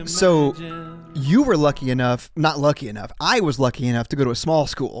 So you were lucky enough, not lucky enough. I was lucky enough to go to a small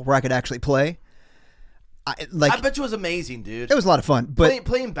school where I could actually play. I bet you it was amazing, dude. It was a lot of fun. But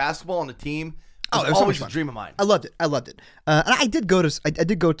playing basketball on a team. It was always so a dream of mine. I loved it. And I did go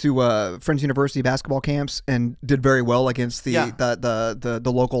to Friends University basketball camps and did very well against the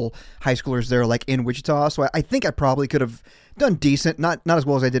local high schoolers there, like in Wichita. So I think I probably could have done decent, not as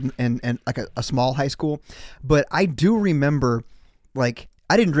well as I did in like a small high school. But I do remember, like,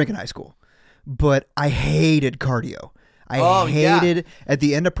 I didn't drink in high school, but I hated cardio. I hated at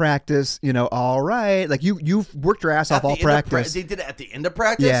the end of practice, all right. Like you've worked your ass off all practice. They did it at the end of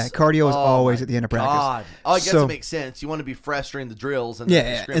practice? Yeah, cardio is always at the end of practice. God. Oh, I guess it makes sense. You want to be fresh during the drills and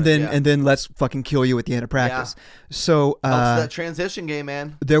and then let's fucking kill you at the end of practice. Yeah. So that transition game,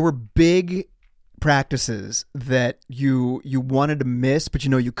 man. There were big practices that you wanted to miss, but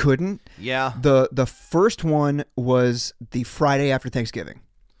you couldn't. Yeah. The first one was the Friday after Thanksgiving.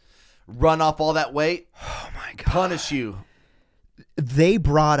 Run off all that weight. Oh my God. Punish you. They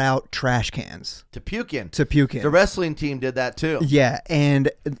brought out trash cans To puke in. The wrestling team did that too. Yeah, and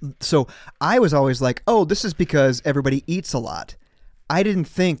so I was always like, oh, this is because everybody eats a lot. I didn't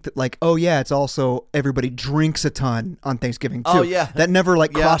think that, like, oh yeah, it's also everybody drinks a ton on Thanksgiving too. Oh, yeah. That never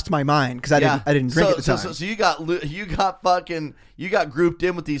crossed my mind because I didn't drink at the time. So you got grouped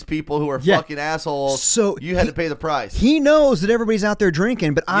in with these people who are Yeah. fucking assholes. So you had to pay the price. He knows that everybody's out there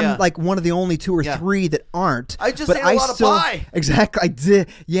drinking, but I'm Yeah. like one of the only 2 or Yeah. 3 that aren't. I just but ate a lot of pie. Exactly, I did.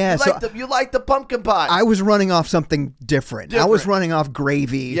 Yeah, You like the pumpkin pie. I was running off something different. I was running off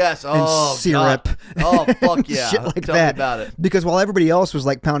gravy Yes. and Oh, syrup. God. Oh, fuck yeah. Shit like Tell that. me about it. Because while everybody else was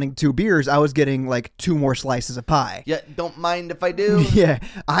like pounding 2 beers, I was getting like 2 more slices of pie. Yeah, don't mind if I do. Yeah,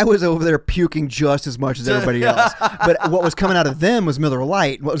 I was over there puking just as much as everybody else. But what was coming out of them was Miller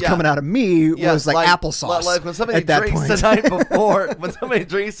Lite. What was Yeah. coming out of me Yes, was like applesauce. Like when somebody at that drinks point. the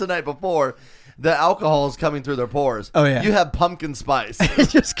night before, the alcohol is coming through their pores. Oh, yeah. You have pumpkin spice. It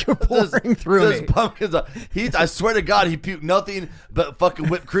just kept pouring through me. Pumpkins. I swear to God, he puked nothing but fucking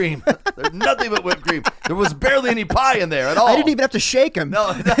whipped cream. There's nothing but whipped cream. There was barely any pie in there at all. I didn't even have to shake him.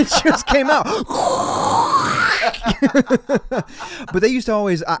 No. It just came out. But they used to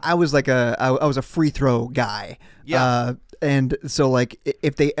always. I was like I was a free throw guy. Yeah. And so like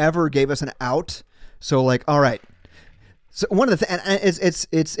if they ever gave us an out, so like all right. So one of the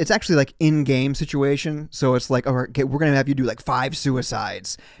it's actually like in-game situation. So it's like, okay, we're gonna have you do like 5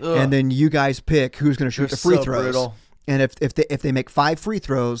 suicides, and then you guys pick who's gonna shoot the free so throws. brutal. And if they make 5 free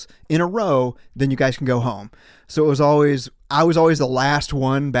throws in a row, then you guys can go home. So I was always the last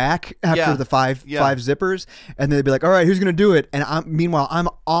one back after Yeah. the five Yeah. zippers, and they'd be like, all right, who's gonna do it? And meanwhile I'm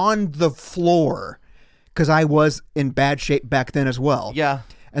on the floor because I was in bad shape back then as well. Yeah.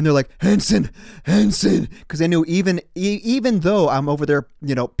 And they're like, Henson, because they knew even though I'm over there,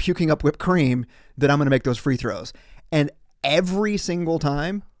 puking up whipped cream, that I'm going to make those free throws. And every single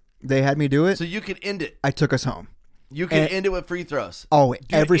time they had me do it, So you could end it. I took us home. You can end it with free throws. Oh, Dude,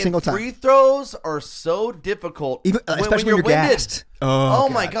 every and single time. Free throws are so difficult, Especially when you're winded. gassed. Oh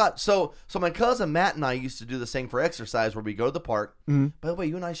my God! So my cousin Matt and I used to do this thing for exercise where we go to the park. By the way,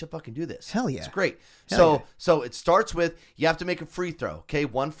 you and I should fucking do this. Hell yeah. It's great. Hell So it starts with you have to make a free throw. Okay,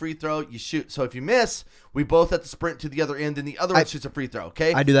 1 free throw, you shoot. So if you miss, we both have to sprint to the other end, and the other one shoots a free throw.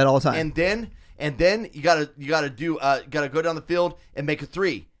 Okay, I do that all the time. And then you gotta go down the field and make a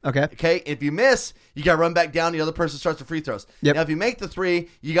 3. Okay. Okay. If you miss, you gotta run back down. The other person starts the free throws. Yep. Now, if you make the 3,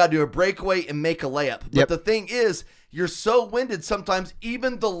 you gotta do a breakaway and make a layup. But Yep. the thing is, you're so winded sometimes,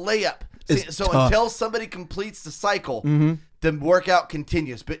 even the layup. It's So tough. until somebody completes the cycle, the workout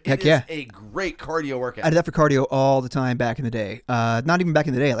continues. But Heck it is yeah. a great cardio workout. I did that for cardio all the time back in the day. Not even back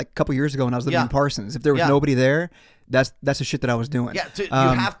in the day, like a couple years ago when I was living Yeah. in Parsons. If there was Yeah. nobody there, that's the shit that I was doing. Yeah,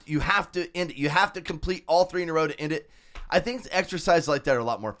 you have to end it. You have to complete all 3 in a row to end it. I think exercises like that are a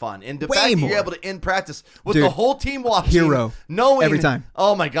lot more fun. And the Way fact that more. you're able to end practice with Dude, the whole team watching, hero. knowing Every time.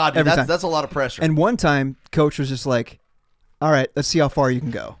 Oh my God, dude, Every time. that's a lot of pressure. And one time, coach was just like, all right, let's see how far you can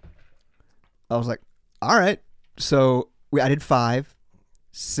go. I was like, all right. So I did 5,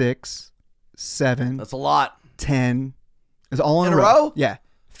 6, 7, That's a lot. 10. It was all in In a row? Yeah.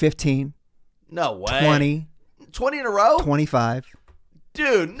 15, No way. 20, in a row? 25,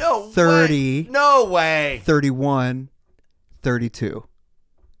 Dude, no 30. way. No way. 31, 32.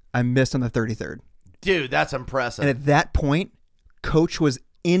 I missed on the 33rd. Dude, that's impressive. And at that point, coach was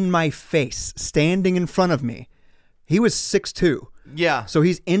in my face, standing in front of me. He was 6'2". yeah. So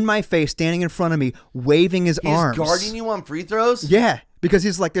he's in my face, standing in front of me, waving his He's arms. guarding you on free throws? Yeah, because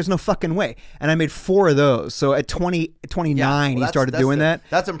he's like, there's no fucking way. And I made 4 of those. So at 29, Well, he that's- started that's doing that.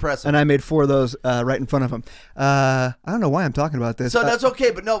 That's impressive. And I made 4 of those right in front of him. I don't know why I'm talking about this. So that's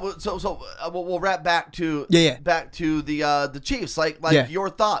okay, but no. So we'll wrap back to back to the Chiefs. Like Yeah. your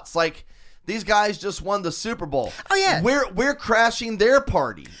thoughts. Like these guys just won the Super Bowl. Oh, yeah. we're crashing their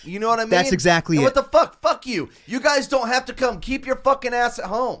party. You know what I mean? That's exactly And it. What the fuck? Fuck you. You guys don't have to come. Keep your fucking ass at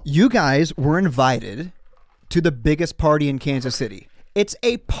home. You guys were invited to the biggest party in Kansas City. It's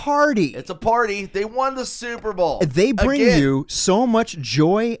a party. It's a party. They won the Super Bowl. They bring Again. you so much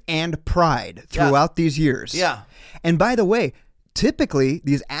joy and pride throughout these years. Yeah. And by the way, typically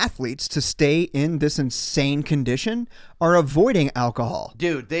these athletes, to stay in this insane condition, are avoiding alcohol.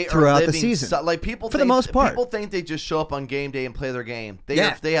 Dude, they throughout are living the season. like people for think, the most part. People think they just show up on game day and play their game. They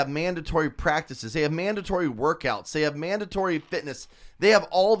Yeah. they have mandatory practices. They have mandatory workouts. They have mandatory fitness. They have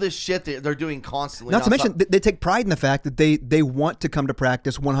all this shit that they're doing constantly. Not to nonstop. mention, they take pride in the fact that they want to come to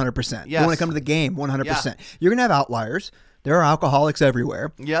practice 100%. They Yes. want to come to the game 100%. You're going to have outliers. There are alcoholics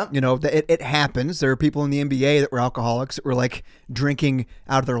everywhere. Yeah. You know, it happens. There are people in the NBA that were alcoholics that were like drinking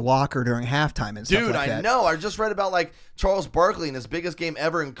out of their locker during halftime and stuff Dude, like that. I know. I just read about like Charles Barkley in his biggest game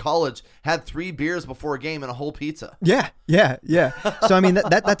ever in college had 3 beers before a game and a whole pizza. Yeah. So I mean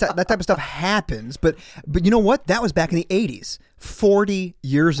that type of stuff happens, but you know what? That was back in the 80s, 40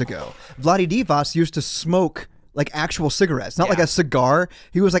 years ago. Vlade Divac used to smoke like actual cigarettes, not like a cigar.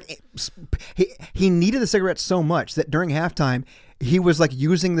 He was like he needed the cigarette so much that during halftime he was like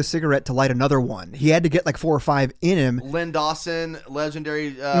using the cigarette to light another one. He had to get like 4 or 5 in him. Len Dawson,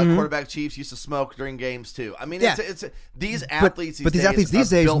 legendary quarterback Chiefs, used to smoke during games too. I mean, it's these athletes. But these athletes these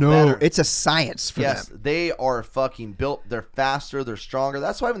days, built no, better. it's a science for Yes, them. they are fucking built. They're faster. They're stronger.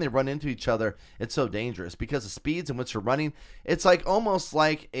 That's why when they run into each other, it's so dangerous because the speeds in which they're running. It's like almost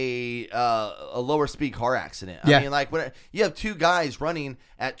like a lower speed car accident. Yeah. I mean, like when you have 2 guys running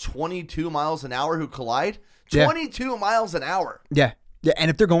at 22 miles an hour who collide. Yeah. 22 miles an hour. Yeah,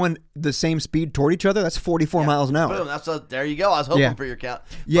 and if they're going the same speed toward each other, that's 44 miles an hour. Boom. There you go. I was hoping for your count.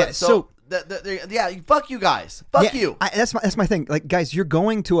 Yeah, But so fuck you guys. Fuck Yeah, you. That's my thing. Like, guys, you're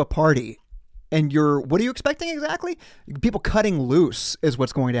going to a party, and what are you expecting exactly? People cutting loose is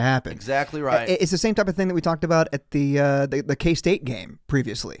what's going to happen. Exactly right. It's the same type of thing that we talked about at the K-State game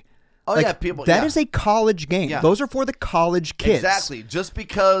previously. Oh, Like, yeah, people. That yeah. is a college game. Yeah. Those are for the college kids. Exactly. Just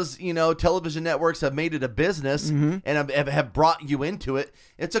because, television networks have made it a business and have brought you into it,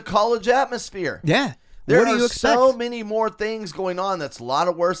 it's a college atmosphere. Yeah. There what do are you expect? so many more things going on that's a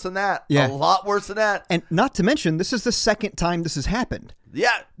lot worse than that. Yeah. A lot worse than that. And not to mention, this is the second time this has happened. Yeah.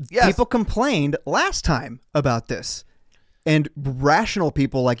 Yes. People complained last time about this. And rational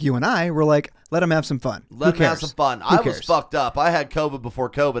people like you and I were like, let them have some fun. Let Who them have cares? some fun. Who I was cares? fucked up. I had COVID before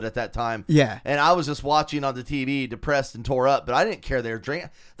COVID at that time. Yeah. And I was just watching on the TV, depressed and tore up, but I didn't care. They're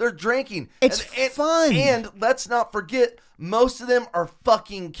drinking. It's and fun. And let's not forget, most of them are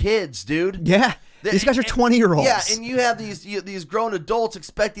fucking kids, dude. Yeah. These guys are 20-year-olds. Yeah, and you have these grown adults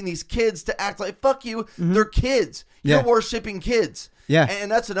expecting these kids to act like, fuck you, they're kids. Yeah. You're worshiping kids. Yeah.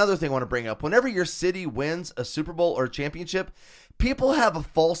 And that's another thing I want to bring up. Whenever your city wins a Super Bowl or a championship, people have a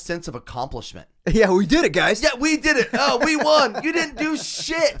false sense of accomplishment. Yeah, we did it, guys. Yeah, we did it. Oh, we won. You didn't do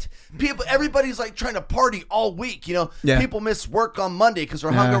shit. Everybody's like trying to party all week. Yeah. People miss work on Monday because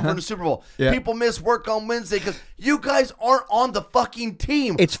they're hungover in the Super Bowl. Yeah. People miss work on Wednesday because you guys aren't on the fucking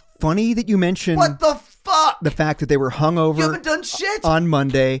team. It's funny that you mentioned What the fuck? the fact that they were hungover You haven't done shit. on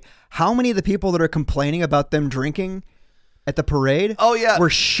Monday. How many of the people that are complaining about them drinking at the parade Oh, yeah. were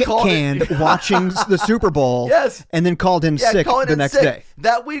shit Called canned it- watching the Super Bowl Yes. and then called in sick calling the in next sick. day?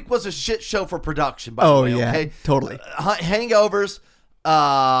 That week was a shit show for production, by the Oh, way. yeah, Okay? totally. Hangovers.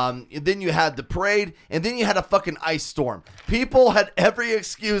 Then you had the parade, and then you had a fucking ice storm. People had every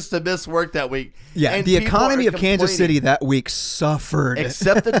excuse to miss work that week. Yeah, and the people economy are of Kansas complaining. City that week suffered.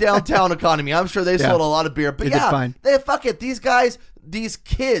 Except the downtown economy. I'm sure they Yeah. sold a lot of beer. But They did yeah, fine. fuck it. These guys, these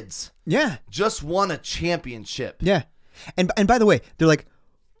kids Yeah, just won a championship. yeah. And by the way, they're like,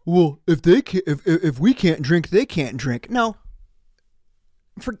 well, if we can't drink, they can't drink. No.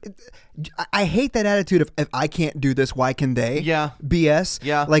 I hate that attitude of if I can't do this, why can they? Yeah. BS.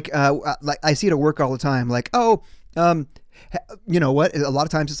 Yeah. Like I see it at work all the time. Like, you know what? A lot of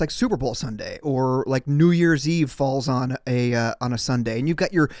times it's like Super Bowl Sunday or like New Year's Eve falls on a Sunday, and you've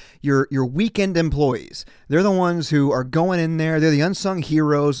got your weekend employees. They're the ones who are going in there. They're the unsung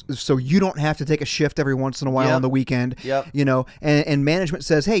heroes, so you don't have to take a shift every once in a while Yep. on the weekend. Yep. You know, and management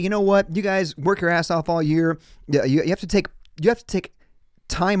says, hey, you know what? You guys work your ass off all year. You have to take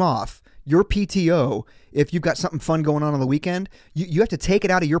time off, your PTO, if you've got something fun going on the weekend. You have to take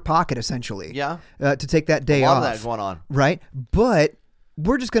it out of your pocket, essentially. Yeah. To take that day A lot off. of that going on. Right? But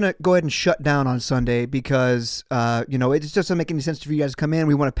we're just going to go ahead and shut down on Sunday because, it just doesn't make any sense for you guys to come in.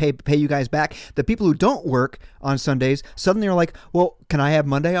 We want to pay you guys back. The people who don't work on Sundays suddenly are like, well, can I have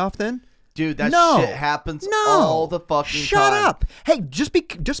Monday off then? Dude, that No. shit happens No. all the fucking Shut time. up. Hey, just be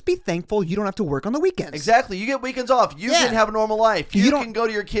thankful you don't have to work on the weekends. Exactly. You get weekends off. You Yeah. can have a normal life. You You, don't- can go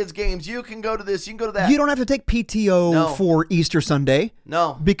to your kids' games. You can go to this. You can go to that. You don't have to take PTO No. for Easter Sunday.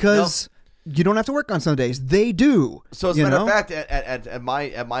 No. Because You don't have to work on Sundays. They do. So as a matter of fact, at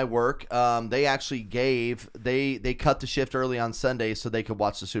my work, they actually they cut the shift early on Sundays so they could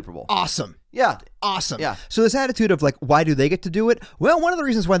watch the Super Bowl. Awesome. Yeah. Awesome. Yeah. So this attitude of like, why do they get to do it? Well, one of the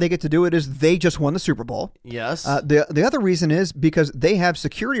reasons why they get to do it is they just won the Super Bowl. Yes. The other reason is because they have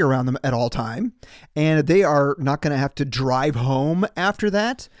security around them at all time, and they are not going to have to drive home after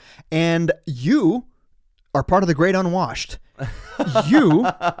that. And you are part of the great unwashed. You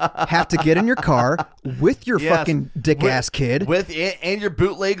have to get in your car with your fucking dick-ass kid. And your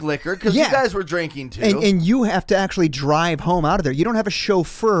bootleg liquor, because you guys were drinking too. And you have to actually drive home out of there. You don't have a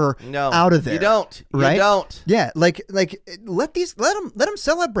chauffeur out of there. You don't. Right? You don't. Yeah, like let them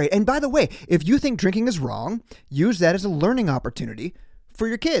celebrate. And by the way, if you think drinking is wrong, use that as a learning opportunity for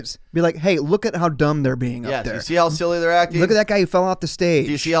your kids. Be like, hey, look at how dumb they're being up there. You see how silly they're acting? Look at that guy who fell off the stage.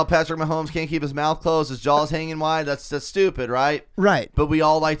 Do you see how Patrick Mahomes can't keep his mouth closed, his jaw's hanging wide? That's stupid, right? Right. But we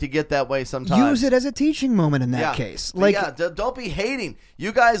all like to get that way sometimes. Use it as a teaching moment in that case. Like, don't be hating.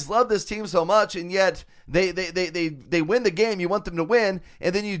 You guys love this team so much, and yet they win the game. You want them to win,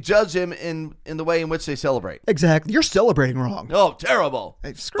 and then you judge them in the way in which they celebrate. Exactly. You're celebrating wrong. Oh, terrible.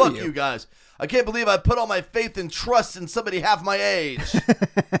 Hey, screw Fuck you guys. I can't believe I put all my faith and trust in somebody half my age.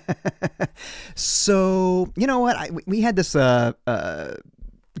 So, you know what? We had this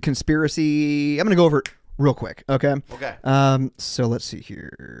conspiracy. I'm going to go over it real quick, okay? Okay. So let's see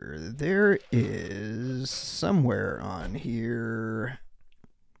here. There is somewhere on here.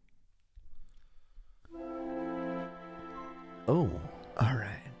 Oh. All right.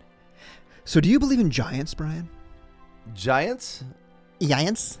 So do you believe in giants, Brian? Giants?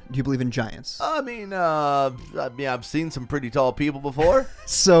 Giants? Do you believe in giants? I mean, I've seen some pretty tall people before.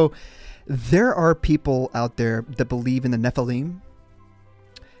 So there are people out there that believe in the Nephilim.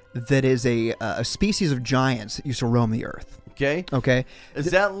 That is a species of giants that used to roam the earth. Okay. Okay. Is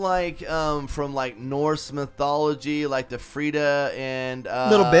that like from like Norse mythology, like the Frida and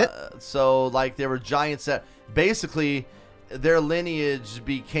a little bit? So like there were giants that basically their lineage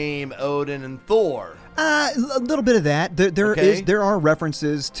became Odin and Thor. A little bit of that. There are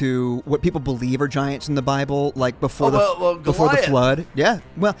references to what people believe are giants in the Bible, like before before the flood. Yeah.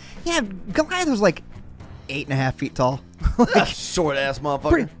 Well, yeah. Goliath was like 8.5 feet tall. Like, short ass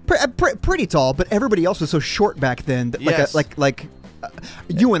motherfucker. Pretty tall, but everybody else was so short back then that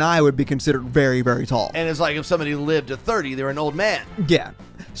you and I would be considered very, very tall. And it's like if somebody lived to 30, they're an old man. Yeah.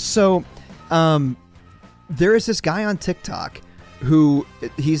 So, there is this guy on TikTok who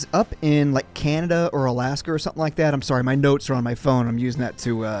he's up in like Canada or Alaska or something like that. I'm sorry, my notes are on my phone. I'm using that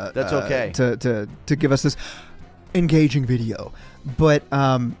to that's okay to give us this engaging video. But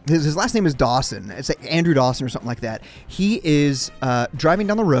his last name is Dawson. It's like Andrew Dawson or something like that. He is driving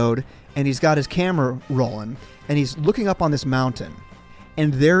down the road and he's got his camera rolling and he's looking up on this mountain,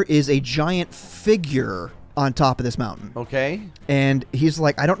 and there is a giant figure on top of this mountain. Okay. And he's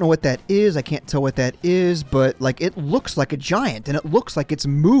like, I don't know what that is. I can't tell what that is, but like it looks like a giant and it looks like it's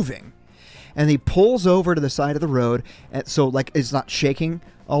moving. And he pulls over to the side of the road, and so like it's not shaking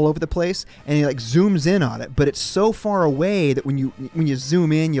all over the place, and he like zooms in on it, but it's so far away that when you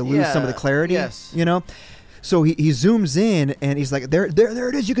zoom in, you lose some of the clarity. Yes. You know? So he zooms in and he's like, there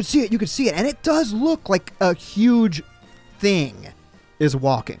it is, you can see it. And it does look like a huge thing is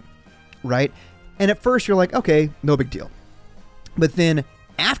walking, right? And at first you're like, okay, no big deal. But then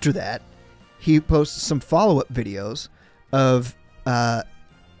after that, he posts some follow-up videos of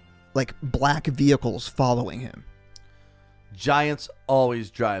like black vehicles following him. Giants always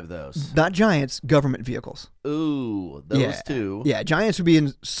drive those. Not giants, government vehicles. Ooh, those two. Yeah, giants would be in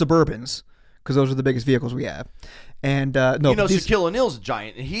Suburbans because those are the biggest vehicles we have. And Shaquille O'Neal's a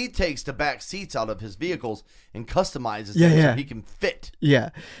giant, and he takes the back seats out of his vehicles and customizes them so he can fit. Yeah.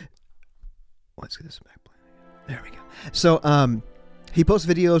 Let's get this back. There we go. So, he posts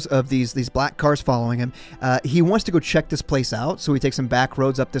videos of these black cars following him. He wants to go check this place out, so he takes some back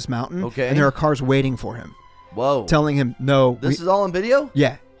roads up this mountain. Okay. And there are cars waiting for him. Whoa. Telling him, no. This is all on video?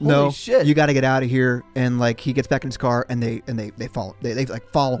 Yeah. Holy shit. You got to get out of here. And like he gets back in his car and they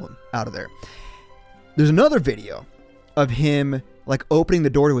follow him out of there. There's another video of him like opening the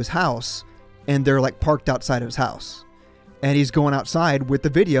door to his house, and they're like parked outside of his house. And he's going outside with the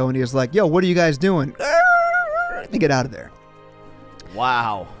video, and he's like, yo, what are you guys doing? And get out of there.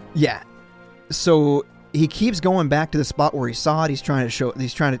 Wow. Yeah. So he keeps going back to the spot where he saw it. He's trying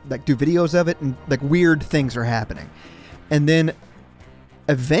to like do videos of it, and like weird things are happening. And then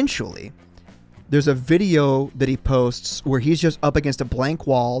eventually there's a video that he posts where he's just up against a blank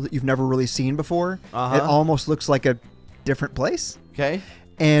wall that you've never really seen before. It almost looks like a different place. Okay.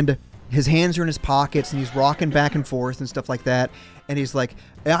 And his hands are in his pockets and he's rocking back and forth and stuff like that. And he's like,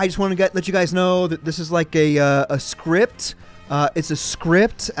 I just want to let you guys know that this is like a script. It's a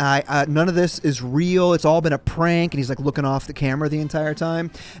script. None of this is real. It's all been a prank. And he's like looking off the camera the entire time.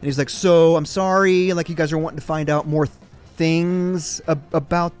 And he's like, so I'm sorry. Like, you guys are wanting to find out more things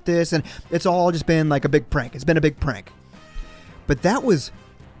about this. And it's all just been like a big prank. It's been a big prank. But that was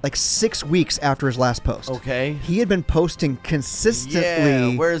like 6 weeks after his last post. Okay. He had been posting consistently.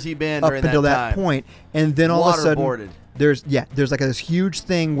 Yeah, where has he been up during until that that point? And then all of a sudden, Waterboarded. there's like this huge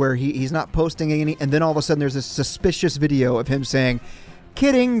thing where he's not posting any, and then all of a sudden there's this suspicious video of him saying,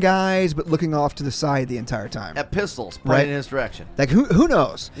 "Kidding, guys," but looking off to the side the entire time. At pistols pointing Right. in his direction. Like who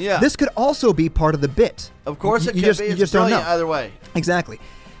knows? Yeah. This could also be part of the bit. Of course it You could just, be. You It's just don't know. brilliant either way. Exactly.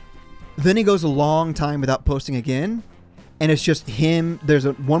 Then he goes a long time without posting again, and it's just him. There's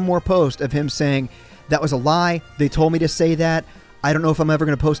one more post of him saying, "That was a lie. They told me to say that. I don't know if I'm ever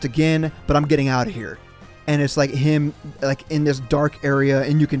going to post again, but I'm getting out of here." And it's like him like in this dark area,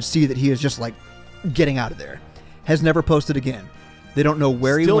 and you can see that he is just like getting out of there. Has never posted again. They don't know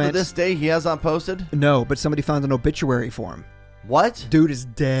where he Still went. to this day, he has not posted? No, but somebody found an obituary for him. What? Dude is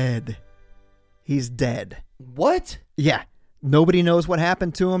dead. He's dead. What? Yeah. Nobody knows what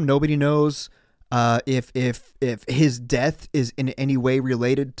happened to him. Nobody knows if his death is in any way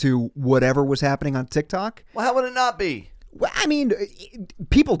related to whatever was happening on TikTok. Well, how would it not be? Well, I mean,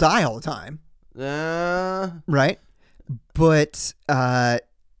 people die all the time, right? But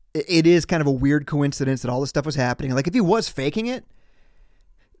it is kind of a weird coincidence that all this stuff was happening. Like, if he was faking it,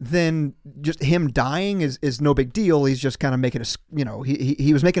 then just him dying is no big deal. He's just kind of making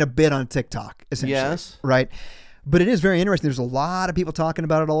he was making a bit on TikTok, essentially. Yes. Right. But it is very interesting. There's a lot of people talking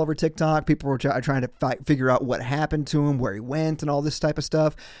about it all over TikTok. People were trying to figure out what happened to him, where he went, and all this type of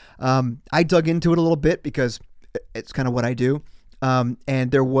stuff. I dug into it a little bit because it's kind of what I do. And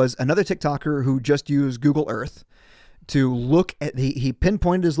there was another TikToker who just used Google Earth to look at, he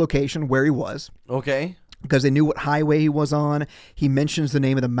pinpointed his location where he was. Okay. Because they knew what highway he was on. He mentions the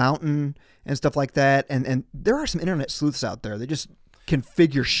name of the mountain and stuff like that. And there are some internet sleuths out there. They just can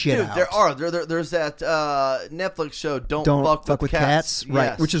figure shit out. There are. There's that Netflix show, Don't Fuck with Cats. Right,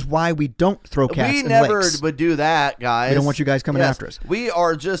 Yes. which is why we don't throw cats in We never lakes. would do that, guys. We don't want you guys coming after us. We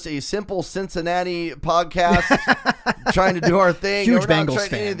are just a simple Cincinnati podcast trying to do our thing. Huge We're not Bengals trying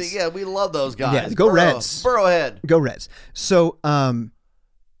to do fans. anything. Yeah, we love those guys. Yeah, go Reds. Burrowhead. Go Reds. So,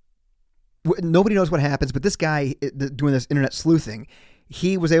 nobody knows what happens, but this guy doing this internet sleuthing,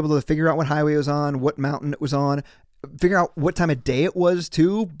 he was able to figure out what highway it was on, what mountain it was on, figure out what time of day it was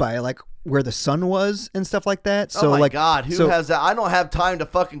too, by like where the sun was and stuff like that. So, oh my like, God, who has that? I don't have time to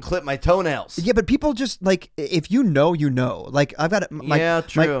fucking clip my toenails. Yeah, but people just like, if you know, you know. Like, I've got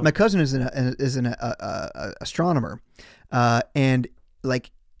true. My cousin is an astronomer, and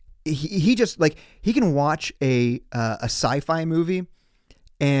like he just like he can watch a sci-fi movie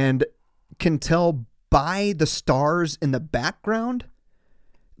and can tell by the stars in the background.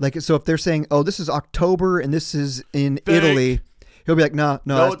 Like, so if they're saying, "Oh, this is October and this is in Italy," he'll be like, "No,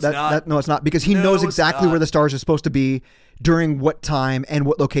 it's not," because he knows exactly where the stars are supposed to be during what time and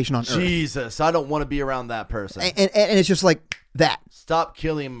what location on Earth. Jesus, I don't want to be around that person. And it's just like that. Stop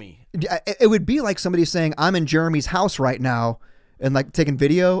killing me. It would be like somebody saying, "I'm in Jeremy's house right now," and like taking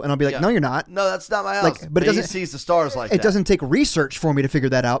video, and I'll be like, "No, you're not. No, that's not my house." Like, but it doesn't. He sees the stars like that. It doesn't take research for me to figure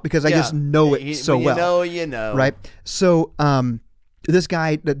that out because I just know it so well. You know. Right. So, this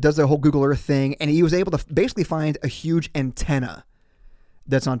guy that does the whole Google Earth thing, and he was able to basically find a huge antenna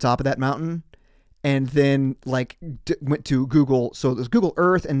that's on top of that mountain, and then like went to Google. So there's Google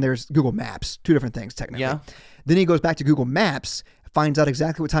Earth and there's Google Maps, two different things technically. Yeah. Then he goes back to Google Maps, finds out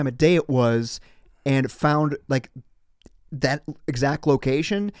exactly what time of day it was, and found like that exact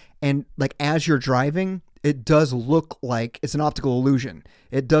location. And like as you're driving, it does look like it's an optical illusion.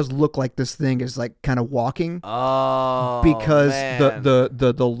 It does look like this thing is like kind of walking. Oh, because man.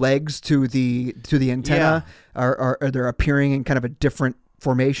 the legs to the antenna are they're appearing in kind of a different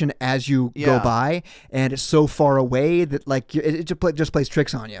formation as you go by, and it's so far away that like it just plays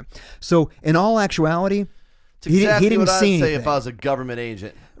tricks on you. So in all actuality, he didn't what see I'd say anything. if I was a government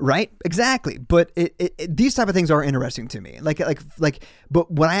agent. Right? Exactly. But these type of things are interesting to me.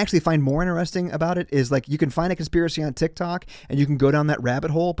 But what I actually find more interesting about it is like you can find a conspiracy on TikTok and you can go down that rabbit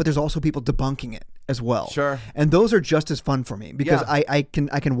hole, but there's also people debunking it as well. Sure. And those are just as fun for me because I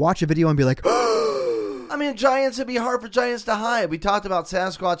can watch a video and be like, I mean, giants, it'd be hard for giants to hide. We talked about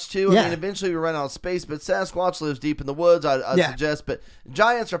Sasquatch too. I mean, eventually we run out of space, but Sasquatch lives deep in the woods, I'd suggest. But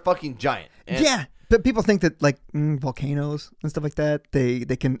giants are fucking giant. And But people think that like volcanoes and stuff like that, they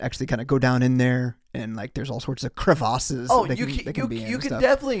can actually kind of go down in there, and like there's all sorts of crevasses. Oh, they you can can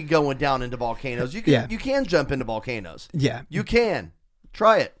definitely go down into volcanoes. You can jump into volcanoes. Yeah, you can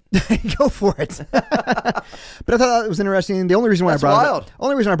try it. Go for it. But I thought it was interesting. The only reason why I brought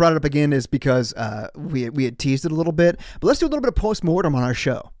it up again is because we had teased it a little bit. But let's do a little bit of post-mortem on our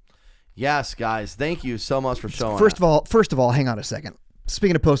show. Yes, guys. Thank you so much for showing up. First of all, hang on a second.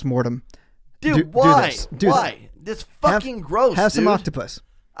 Speaking of post-mortem, dude, why? Why? This fucking gross. Have some octopus.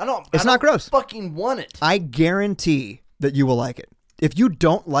 It's not gross. Fucking want it. I guarantee that you will like it. If you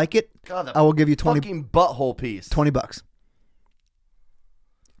don't like it, I will give you 20 fucking butthole piece. $20.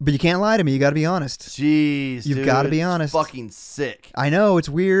 But you can't lie to me. You got to be honest. Jeez, you've got to be honest. It's fucking sick. I know it's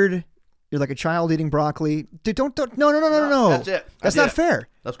weird. You're like a child eating broccoli. Dude, don't. No. That's it. That's not fair.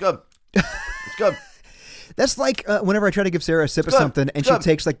 That's good. It's good. That's like whenever I try to give Sarah a sip of something, and she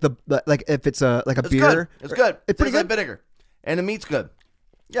takes like the like if it's a beer. It's good. It's pretty good. Like vinegar, and the meat's good.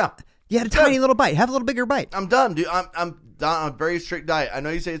 Yeah. You had a tiny little bite. Have a little bigger bite. I'm done, dude. I'm on a very strict diet. I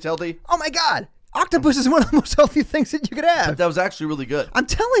know you say it's healthy. Oh my God. Octopus is one of the most healthy things that you could have. But that was actually really good. I'm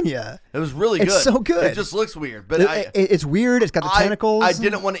telling you. It was really good. It's so good. It just looks weird. But it's weird. It's got the tentacles. I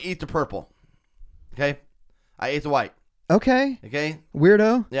didn't want to eat the purple. Okay? I ate the white. Okay. Okay?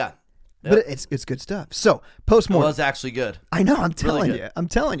 Weirdo. Yeah. Yep. But it's good stuff. So, post-mortem. It was actually good. I know. I'm telling you. I'm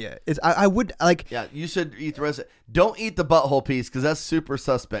telling you. I would like. Yeah, you should eat the rest of it. Don't eat the butthole piece because that's super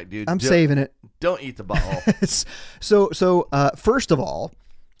suspect, dude. I'm saving it. Don't eat the butthole. So, first of all,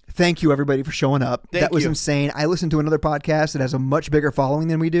 thank you everybody for showing up. That was insane. I listened to another podcast that has a much bigger following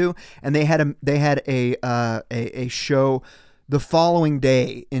than we do, and they had a show the following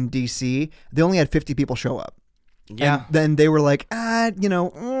day in DC. They only had 50 people show up. Yeah. And then they were like,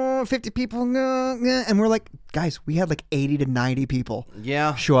 50 people, and we're like, guys, we had like 80 to 90 people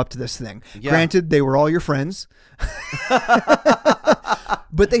show up to this thing. Yeah. Granted, they were all your friends.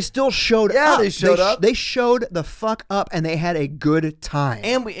 But they still showed up. Yeah, they showed up. They showed the fuck up, and they had a good time.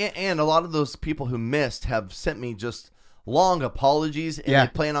 And a lot of those people who missed have sent me just long apologies, and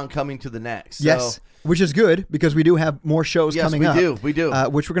they plan on coming to the next. Yes, which is good because we do have more shows coming up. Yes, we do.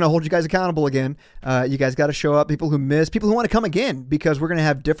 Which we're going to hold you guys accountable again. You guys got to show up. People who miss, people who want to come again, because we're going to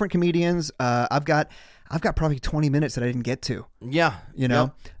have different comedians. I've got probably 20 minutes that I didn't get to. Yeah, you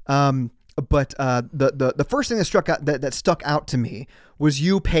know. Yep. But the first thing that stuck out to me was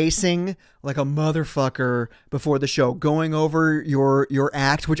you pacing like a motherfucker before the show, going over your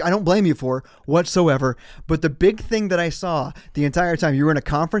act, which I don't blame you for whatsoever. But the big thing that I saw the entire time, you were in a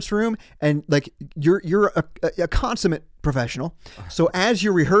conference room, and like you're a consummate professional. So as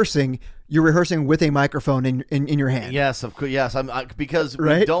you're rehearsing with a microphone in your hand. Yes, of course. Yes, because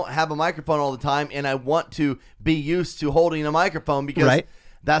we don't have a microphone all the time, and I want to be used to holding a microphone because.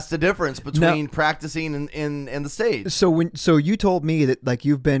 That's the difference between practicing and the stage. So you told me that like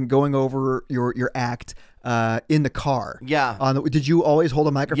you've been going over your act in the car. Yeah. Did you always hold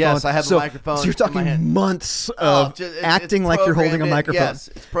a microphone? Yes, I have a microphone. So you're talking months of acting like you're holding a microphone. Yes,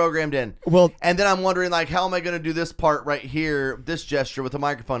 it's programmed in. Well, and then I'm wondering like, how am I going to do this part right here, this gesture with a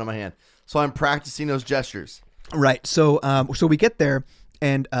microphone in my hand? So I'm practicing those gestures. Right. So we get there.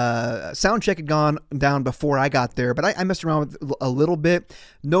 And sound check had gone down before I got there, but I messed around with a little bit.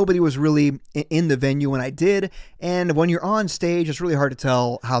 Nobody was really in the venue when I did, and when you're on stage, it's really hard to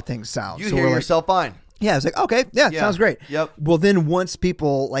tell how things sound. You hear yourself fine. Yeah, I was like, okay, yeah, sounds great. Yep. Well, then once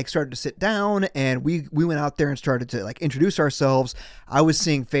people like started to sit down, and we went out there and started to like introduce ourselves, I was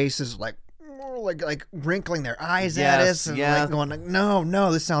seeing faces like wrinkling their eyes at us and like going like,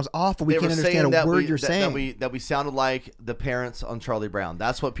 no, this sounds awful. We can't understand a word you're saying. That we sounded like the parents on Charlie Brown.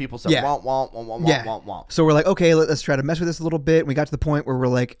 That's what people said. Womp, womp, womp, womp, womp, womp. So we're like, okay, let's try to mess with this a little bit. And we got to the point where we're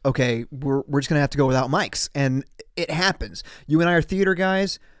like, okay, we're just gonna have to go without mics, and it happens. You and I are theater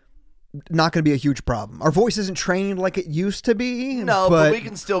guys. Not going to be a huge problem. Our voice isn't trained like it used to be. No, but we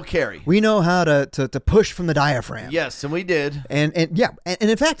can still carry. We know how to push from the diaphragm. Yes, and we did. And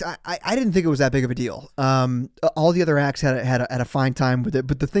in fact, I didn't think it was that big of a deal. All the other acts had a fine time with it,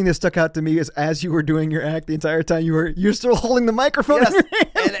 but the thing that stuck out to me is as you were doing your act the entire time, you're still holding the microphone in your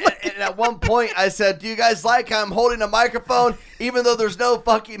hand. And at one point I said, "Do you guys like how I'm holding a microphone even though there's no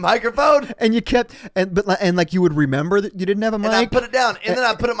fucking microphone?" And you kept and like you would remember that you didn't have a mic. And I put it down, and then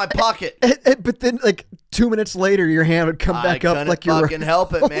I put it in my pocket. But then, like 2 minutes later, your hand would come back up like you were fucking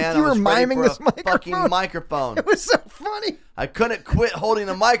help it, man. You were miming this fucking microphone. It was so funny. I couldn't quit holding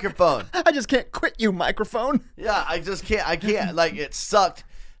a microphone. I just can't quit you, microphone. Yeah, I just can't. I can't. Like, it sucked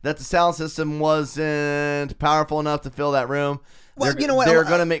that the sound system wasn't powerful enough to fill that room. Well, you know what? They're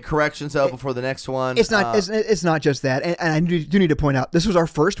going to make corrections though before the next one. It's not. It's not just that, and I do need to point out this was our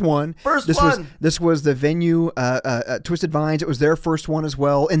first one. This was the venue, Twisted Vines. It was their first one as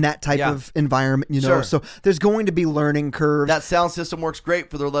well in that type of environment. You know, Sure. so there's going to be learning curves. That sound system works great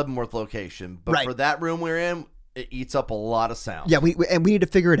for their Leavenworth location, but Right. for that room we're in, it eats up a lot of sound. Yeah, we need to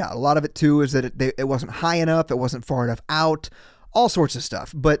figure it out. A lot of it too is that it wasn't high enough, it wasn't far enough out, all sorts of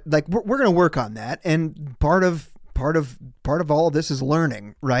stuff. But like we're going to work on that, and part of all of this is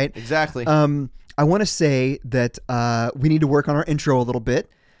learning, right? Exactly. I want to say that we need to work on our intro a little bit.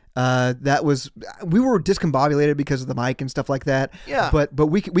 We were discombobulated because of the mic and stuff like that. Yeah. But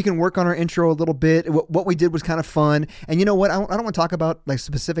we can work on our intro a little bit. What we did was kind of fun. And you know what? I don't want to talk about like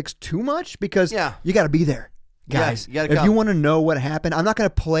specifics too much because you got to be there. Guys, you gotta if come. you want to know what happened, I'm not going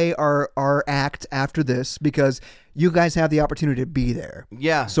to play our act after this because you guys have the opportunity to be there.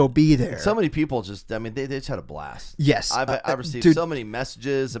 Yeah. So be there. So many people they just had a blast. Yes. I've received dude, so many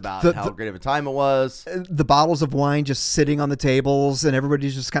messages about the- how great of a time it was. the bottles of wine just sitting on the tables and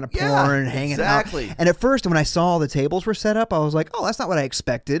everybody's just kind of pouring and hanging exactly. out. And at first, when I saw the tables were set up, I was like, oh, that's not what I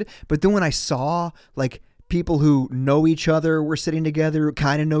expected. But then when I saw like people who know each other were sitting together,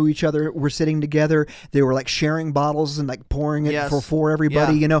 kind of know each other were sitting together, they were like sharing bottles and like pouring it for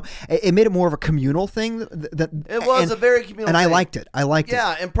everybody. Yeah. You know, it made it more of a communal thing. It was a very communal and thing. I liked it.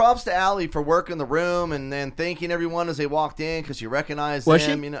 Yeah, and props to Allie for working the room and then thanking everyone as they walked in because she recognized Was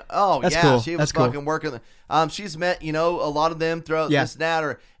them. she? You know, oh That's yeah, cool. she was That's cool. fucking working. She's met a lot of them throughout this and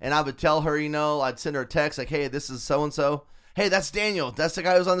that, and I would tell her, I'd send her a text like, hey, this is so and so. Hey, that's Daniel. That's the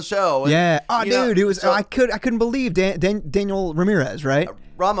guy who's on the show. And, yeah. Oh, dude, it was. so- I couldn't believe Daniel Ramirez, right?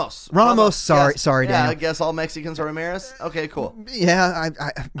 Ramos. Sorry, yes. sorry, Yeah, Daniel. I guess all Mexicans are Ramirez. Okay, cool. Yeah,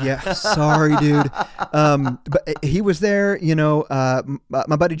 sorry, dude. But he was there.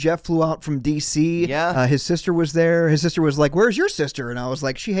 My buddy Jeff flew out from DC. Yeah. His sister was there. His sister was like, "Where's your sister?" And I was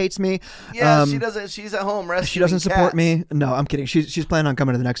like, "She hates me. Yeah, she doesn't. She's at home rescuing She doesn't support cats. me. No, I'm kidding. She's planning on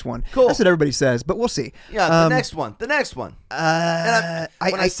coming to the next one. Cool. That's what everybody says, but we'll see. Yeah, the next one. The next one. Uh,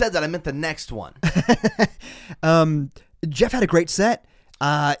 When I said that, I meant the next one. Jeff had a great set.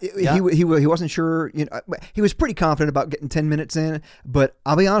 He wasn't sure. He was pretty confident about getting 10 minutes in. But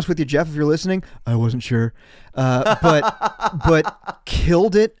I'll be honest with you, Jeff, if you're listening, I wasn't sure. But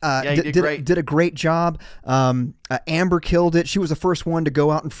killed it. He did great. Did a great job. Amber killed it. She was the first one to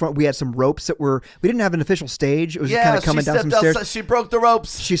go out in front. We had some ropes that we didn't have an official stage. It was just kind of coming down some stairs. She broke the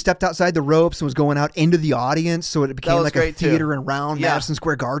ropes. She stepped outside the ropes and was going out into the audience, so it became was like a great, too. theater and round Yeah. Madison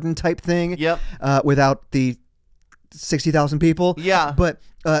Square Garden type thing. Yep. Without the 60,000 people. Yeah. But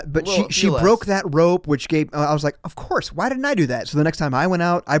Well, she less. broke that rope, which gave. I was like, of course. Why didn't I do that? So the next time I went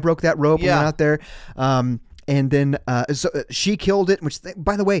out, I broke that rope and Yeah. went out there. And then she killed it. Which,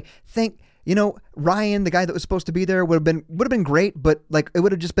 by the way, Ryan, the guy that was supposed to be there, would have been great, but like it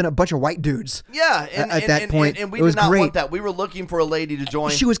would have just been a bunch of white dudes. Yeah, at that point, and we it was did not great. want that. We were looking for a lady to join.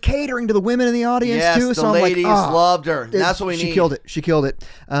 She was catering to the women in the audience yes, too. the So I'm ladies like, oh, loved her. That's what we need. She killed it.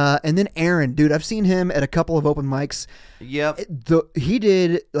 And then Aaron, dude, I've seen him at a couple of open mics. Yep. He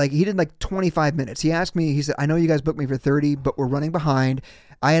did like 25 minutes. He asked me. He said, "I know you guys booked me for 30, but we're running behind."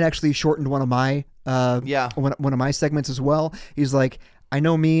 I had actually shortened one of my one of my segments as well. He's like, "I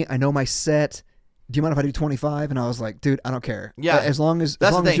know me. I know my set. Do you mind if I do 25?" And I was like, "Dude, I don't care. Yeah. As long as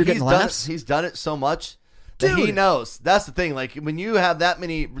That's the thing. you're getting laughs." He's done it so much that he Dude. knows. That's the thing. Like when you have that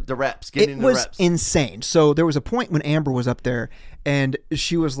many the reps, It getting the was reps. insane. So there was a point when Amber was up there, and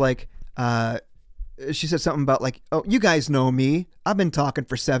she was like, she said something about like, "Oh, you guys know me. I've been talking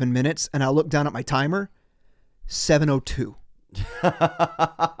for 7 minutes," and I looked down at my timer, 7:02.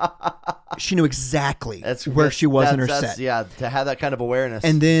 She knew exactly where she was in her set. Yeah, to have that kind of awareness.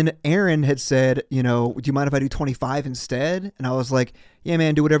 And then Aaron had said, "Do you mind if I do 25 instead?" And I was like, "Yeah,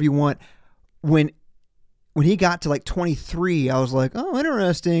 man, do whatever you want." When he got to like 23, I was like, "Oh,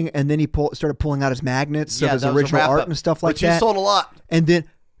 interesting." And then he started pulling out his magnets of his that was a original art wrap-up, and stuff like which that. you sold a lot. And then,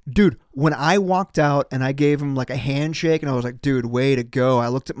 dude, when I walked out and I gave him like a handshake and I was like, "Dude, way to go." I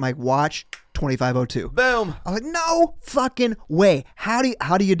looked at my watch, 25:02. Boom. I was like, "No fucking way. How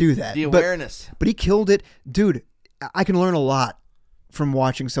do you do that?" The awareness. But he killed it. Dude, I can learn a lot from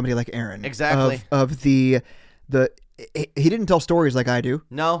watching somebody like Aaron. Exactly. Of the he didn't tell stories like I do.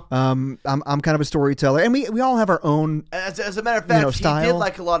 No. I'm kind of a storyteller, and we all have our own. As a matter of fact, he style. did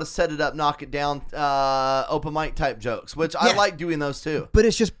like a lot of set it up, knock it down, open mic type jokes, which I Yeah. like doing those too. But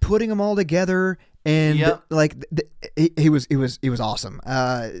it's just putting them all together And Yep. like he was awesome.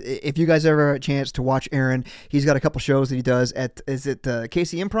 If you guys ever have a chance to watch Aaron, he's got a couple shows that he does at, is it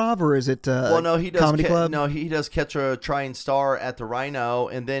Casey Improv or is it Well, no, he does Comedy Club? No, he does Catch a Trying Star at the Rhino,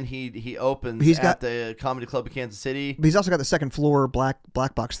 and then he opens at the Comedy Club of Kansas City. But he's also got the second floor black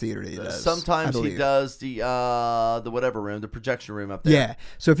box theater that he does. Sometimes he does the whatever room, the projection room up there. Yeah.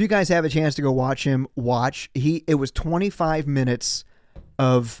 So if you guys have a chance to go watch him, it was 25 minutes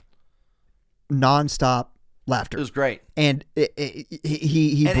of nonstop laughter. It was great. And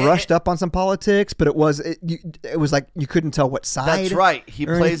he brushed up on some politics, but it was like you couldn't tell what side. That's right. He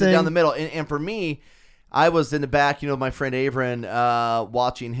plays it down the anything. middle. And for me, I was in the back, my friend Averin,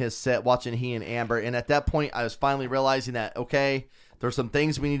 watching his set, watching he and Amber. And at that point, I was finally realizing that, okay, there's some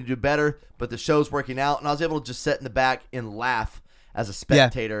things we need to do better, but the show's working out. And I was able to just sit in the back and laugh as a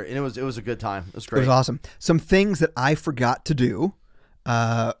spectator. And it was a good time. It was great. It was awesome. Some things that I forgot to do.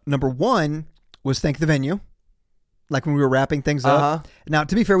 Number one was thank the venue. Like when we were wrapping things up. Now,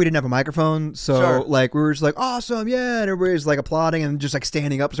 to be fair, we didn't have a microphone, so like we were just like, awesome, yeah, and everybody's like applauding and just like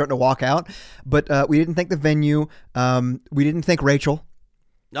standing up and starting to walk out. But we didn't thank the venue. We didn't thank Rachel.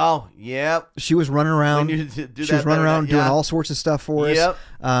 Oh, yeah. She was running around. We needed to do she was that running better. around doing all sorts of stuff for us. Yep.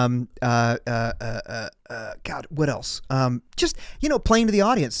 God, what else? Just playing to the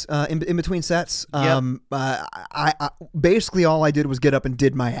audience in between sets. I basically all I did was get up and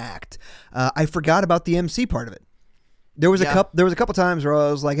did my act. I forgot about the MC part of it. There was a couple times where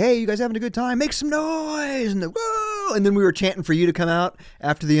I was like, "Hey, you guys having a good time? Make some noise!" And whoa, and then we were chanting for you to come out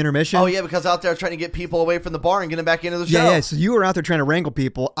after the intermission. Oh yeah, because out there trying to get people away from the bar and get them back into the show. Yeah. So you were out there trying to wrangle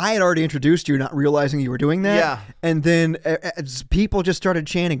people. I had already introduced you, not realizing you were doing that. Yeah. And then as people just started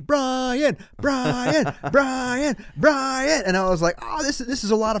chanting, "Brian, Brian, Brian, Brian," and I was like, "Oh, this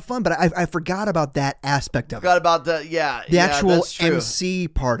is a lot of fun." But I forgot about that aspect of it. Forgot about the actual that's true. MC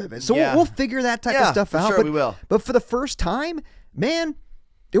part of it. So Yeah. we'll figure that type of stuff out. Sure, but, we will. But for the first time, man,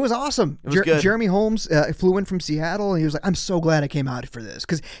 it was awesome. It was good. Jeremy Holmes flew in from Seattle, and he was like, "I'm so glad I came out for this,"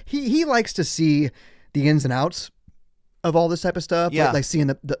 because he likes to see the ins and outs of all this type of stuff. Yeah. Like seeing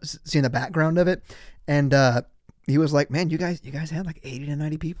the background of it, and he was like, "Man, you guys had like 80 to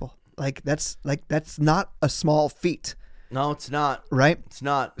 90 people. That's not a small feat." No, it's not. Right? It's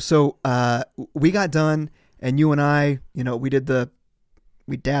not. So we got done, and you and I,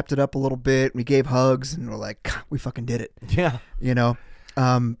 we dapped it up a little bit. We gave hugs, and we're like, God, we fucking did it. Yeah.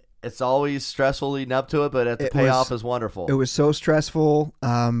 It's always stressful leading up to it, but the payoff is wonderful. It was so stressful.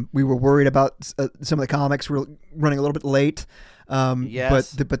 We were worried about some of the comics were running a little bit late.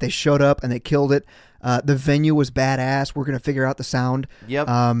 Yes. But they showed up and they killed it. The venue was badass. We're gonna figure out the sound. Yep.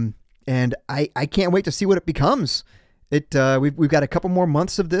 And I can't wait to see what it becomes. We've got a couple more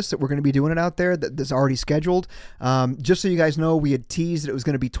months of this that we're going to be doing it out there that's already scheduled. Just so you guys know, we had teased that it was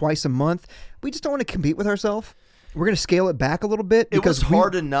going to be twice a month. We just don't want to compete with ourselves. We're going to scale it back a little bit. It was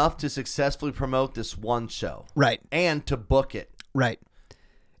hard enough to successfully promote this one show. Right. And to book it. Right.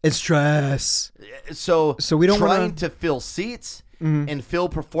 It's stress. So we don't trying to fill seats and fill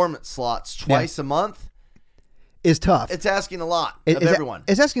performance slots twice a month is tough. It's asking a lot of everyone.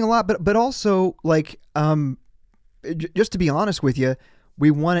 It's asking a lot, but also just to be honest with you,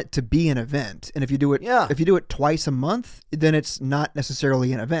 we want it to be an event, and if you do it twice a month, then it's not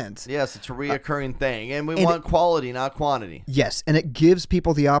necessarily an event. Yes, it's a reoccurring thing, and we want quality, not quantity. Yes, and it gives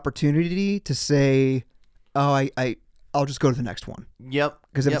people the opportunity to say, "Oh, I'll just go to the next one." Yep.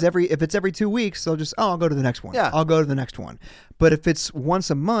 Because if it's every 2 weeks, they'll just I'll go to the next one. Yeah. I'll go to the next one. But if it's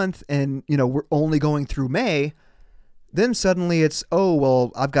once a month, and we're only going through May, then suddenly it's, oh,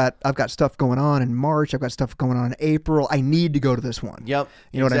 well, I've got stuff going on in March. I've got stuff going on in April. I need to go to this one. Yep.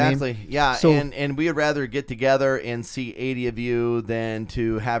 You know exactly. what I mean? Yeah. So, and we would rather get together and see 80 of you than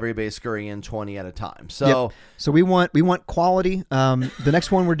to have everybody scurrying 20 at a time. So, yep. So we want quality. The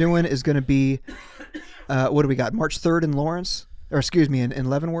next one we're doing is going to be, what do we got? March 3rd in Lawrence, or excuse me, in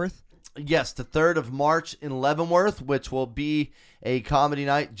Leavenworth. Yes, the 3rd of March in Leavenworth, which will be a comedy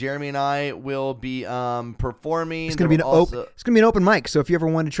night. Jeremy and I will be performing. It's going to be an open mic. So if you ever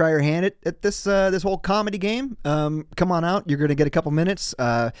want to try your hand at this whole comedy game, come on out. You're going to get a couple minutes.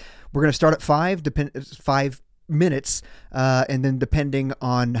 We're going to start at 5 minutes, and then depending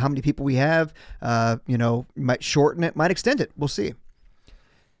on how many people we have, might shorten it, might extend it. We'll see.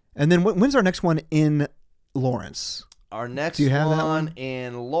 And then when's our next one in Lawrence? Our next one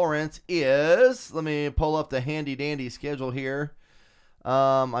in Lawrence is, let me pull up the handy dandy schedule here.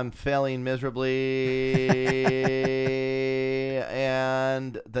 I'm failing miserably.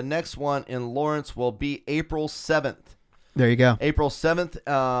 And the next one in Lawrence will be April 7th. There you go. April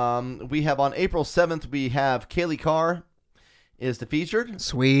 7th. We have on April 7th, we have Kaylee Carr is the featured.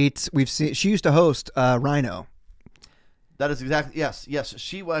 Sweet. We've seen. She used to host Rhino. That is exactly yes.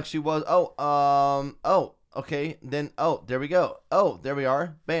 She actually was. Oh. Okay. Then. Oh, there we go. Oh, there we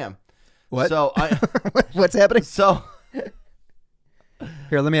are. Bam. What? So I. What's happening? So.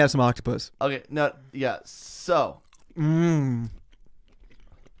 Here, let me have some octopus. Okay. No. Yeah. So.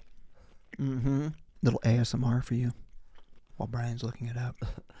 Little ASMR for you while Brian's looking it up.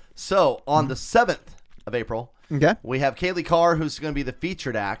 So on the 7th of April, Okay. we have Kaylee Carr, who's going to be the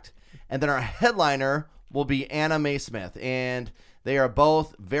featured act, and then our headliner will be Anna Mae Smith, and they are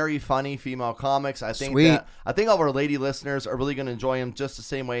both very funny female comics. I think Sweet. I think all of our lady listeners are really going to enjoy them just the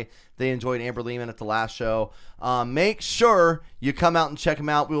same way they enjoyed Amber Lehman at the last show. Make sure you come out and check them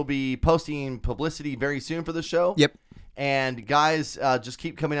out. We will be posting publicity very soon for the show. Yep. And guys, just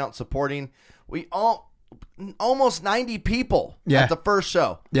keep coming out and supporting. We almost 90 people Yeah. at the first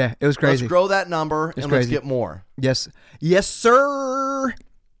show. Yeah, it was crazy. Let's grow that number and let's crazy. get more. Yes. Yes, sir.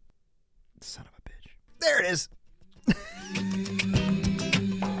 Son of a bitch. There it is.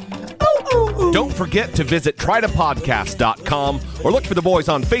 Don't forget to visit trytopodcast.com or look for the boys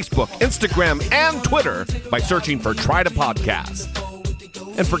on Facebook, Instagram, and Twitter by searching for Try to Podcast.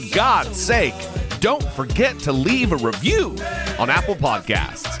 And for God's sake, don't forget to leave a review on Apple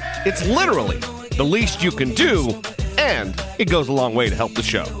Podcasts. It's literally the least you can do, and it goes a long way to help the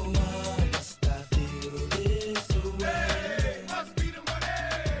show.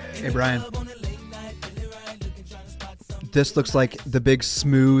 Hey, Brian. This looks like the big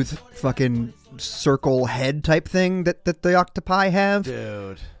smooth fucking circle head type thing that the octopi have.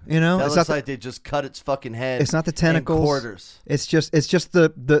 Dude. You know, That it's looks not like they just cut its fucking head. it's not the in tentacles. quarters. It's just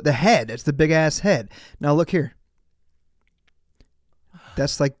the head. It's the big ass head. Now look here.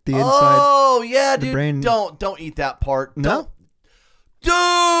 That's like the inside. Oh yeah, the dude. brain- Don't eat that part. No?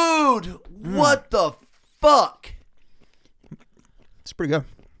 Don't. Dude, what the fuck? It's pretty good.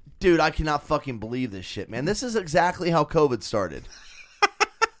 Dude, I cannot fucking believe this shit, man. This is exactly how COVID started.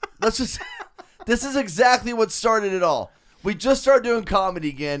 This is exactly what started it all. We just started doing comedy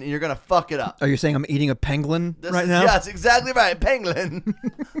again, and you're gonna fuck it up. Oh, you're saying I'm eating a pangolin right now? Yeah, that's exactly right. Penguin.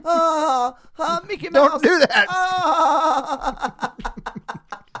 Mickey Mouse. Don't do that. Ah.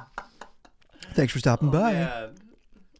 Thanks for stopping by. Man.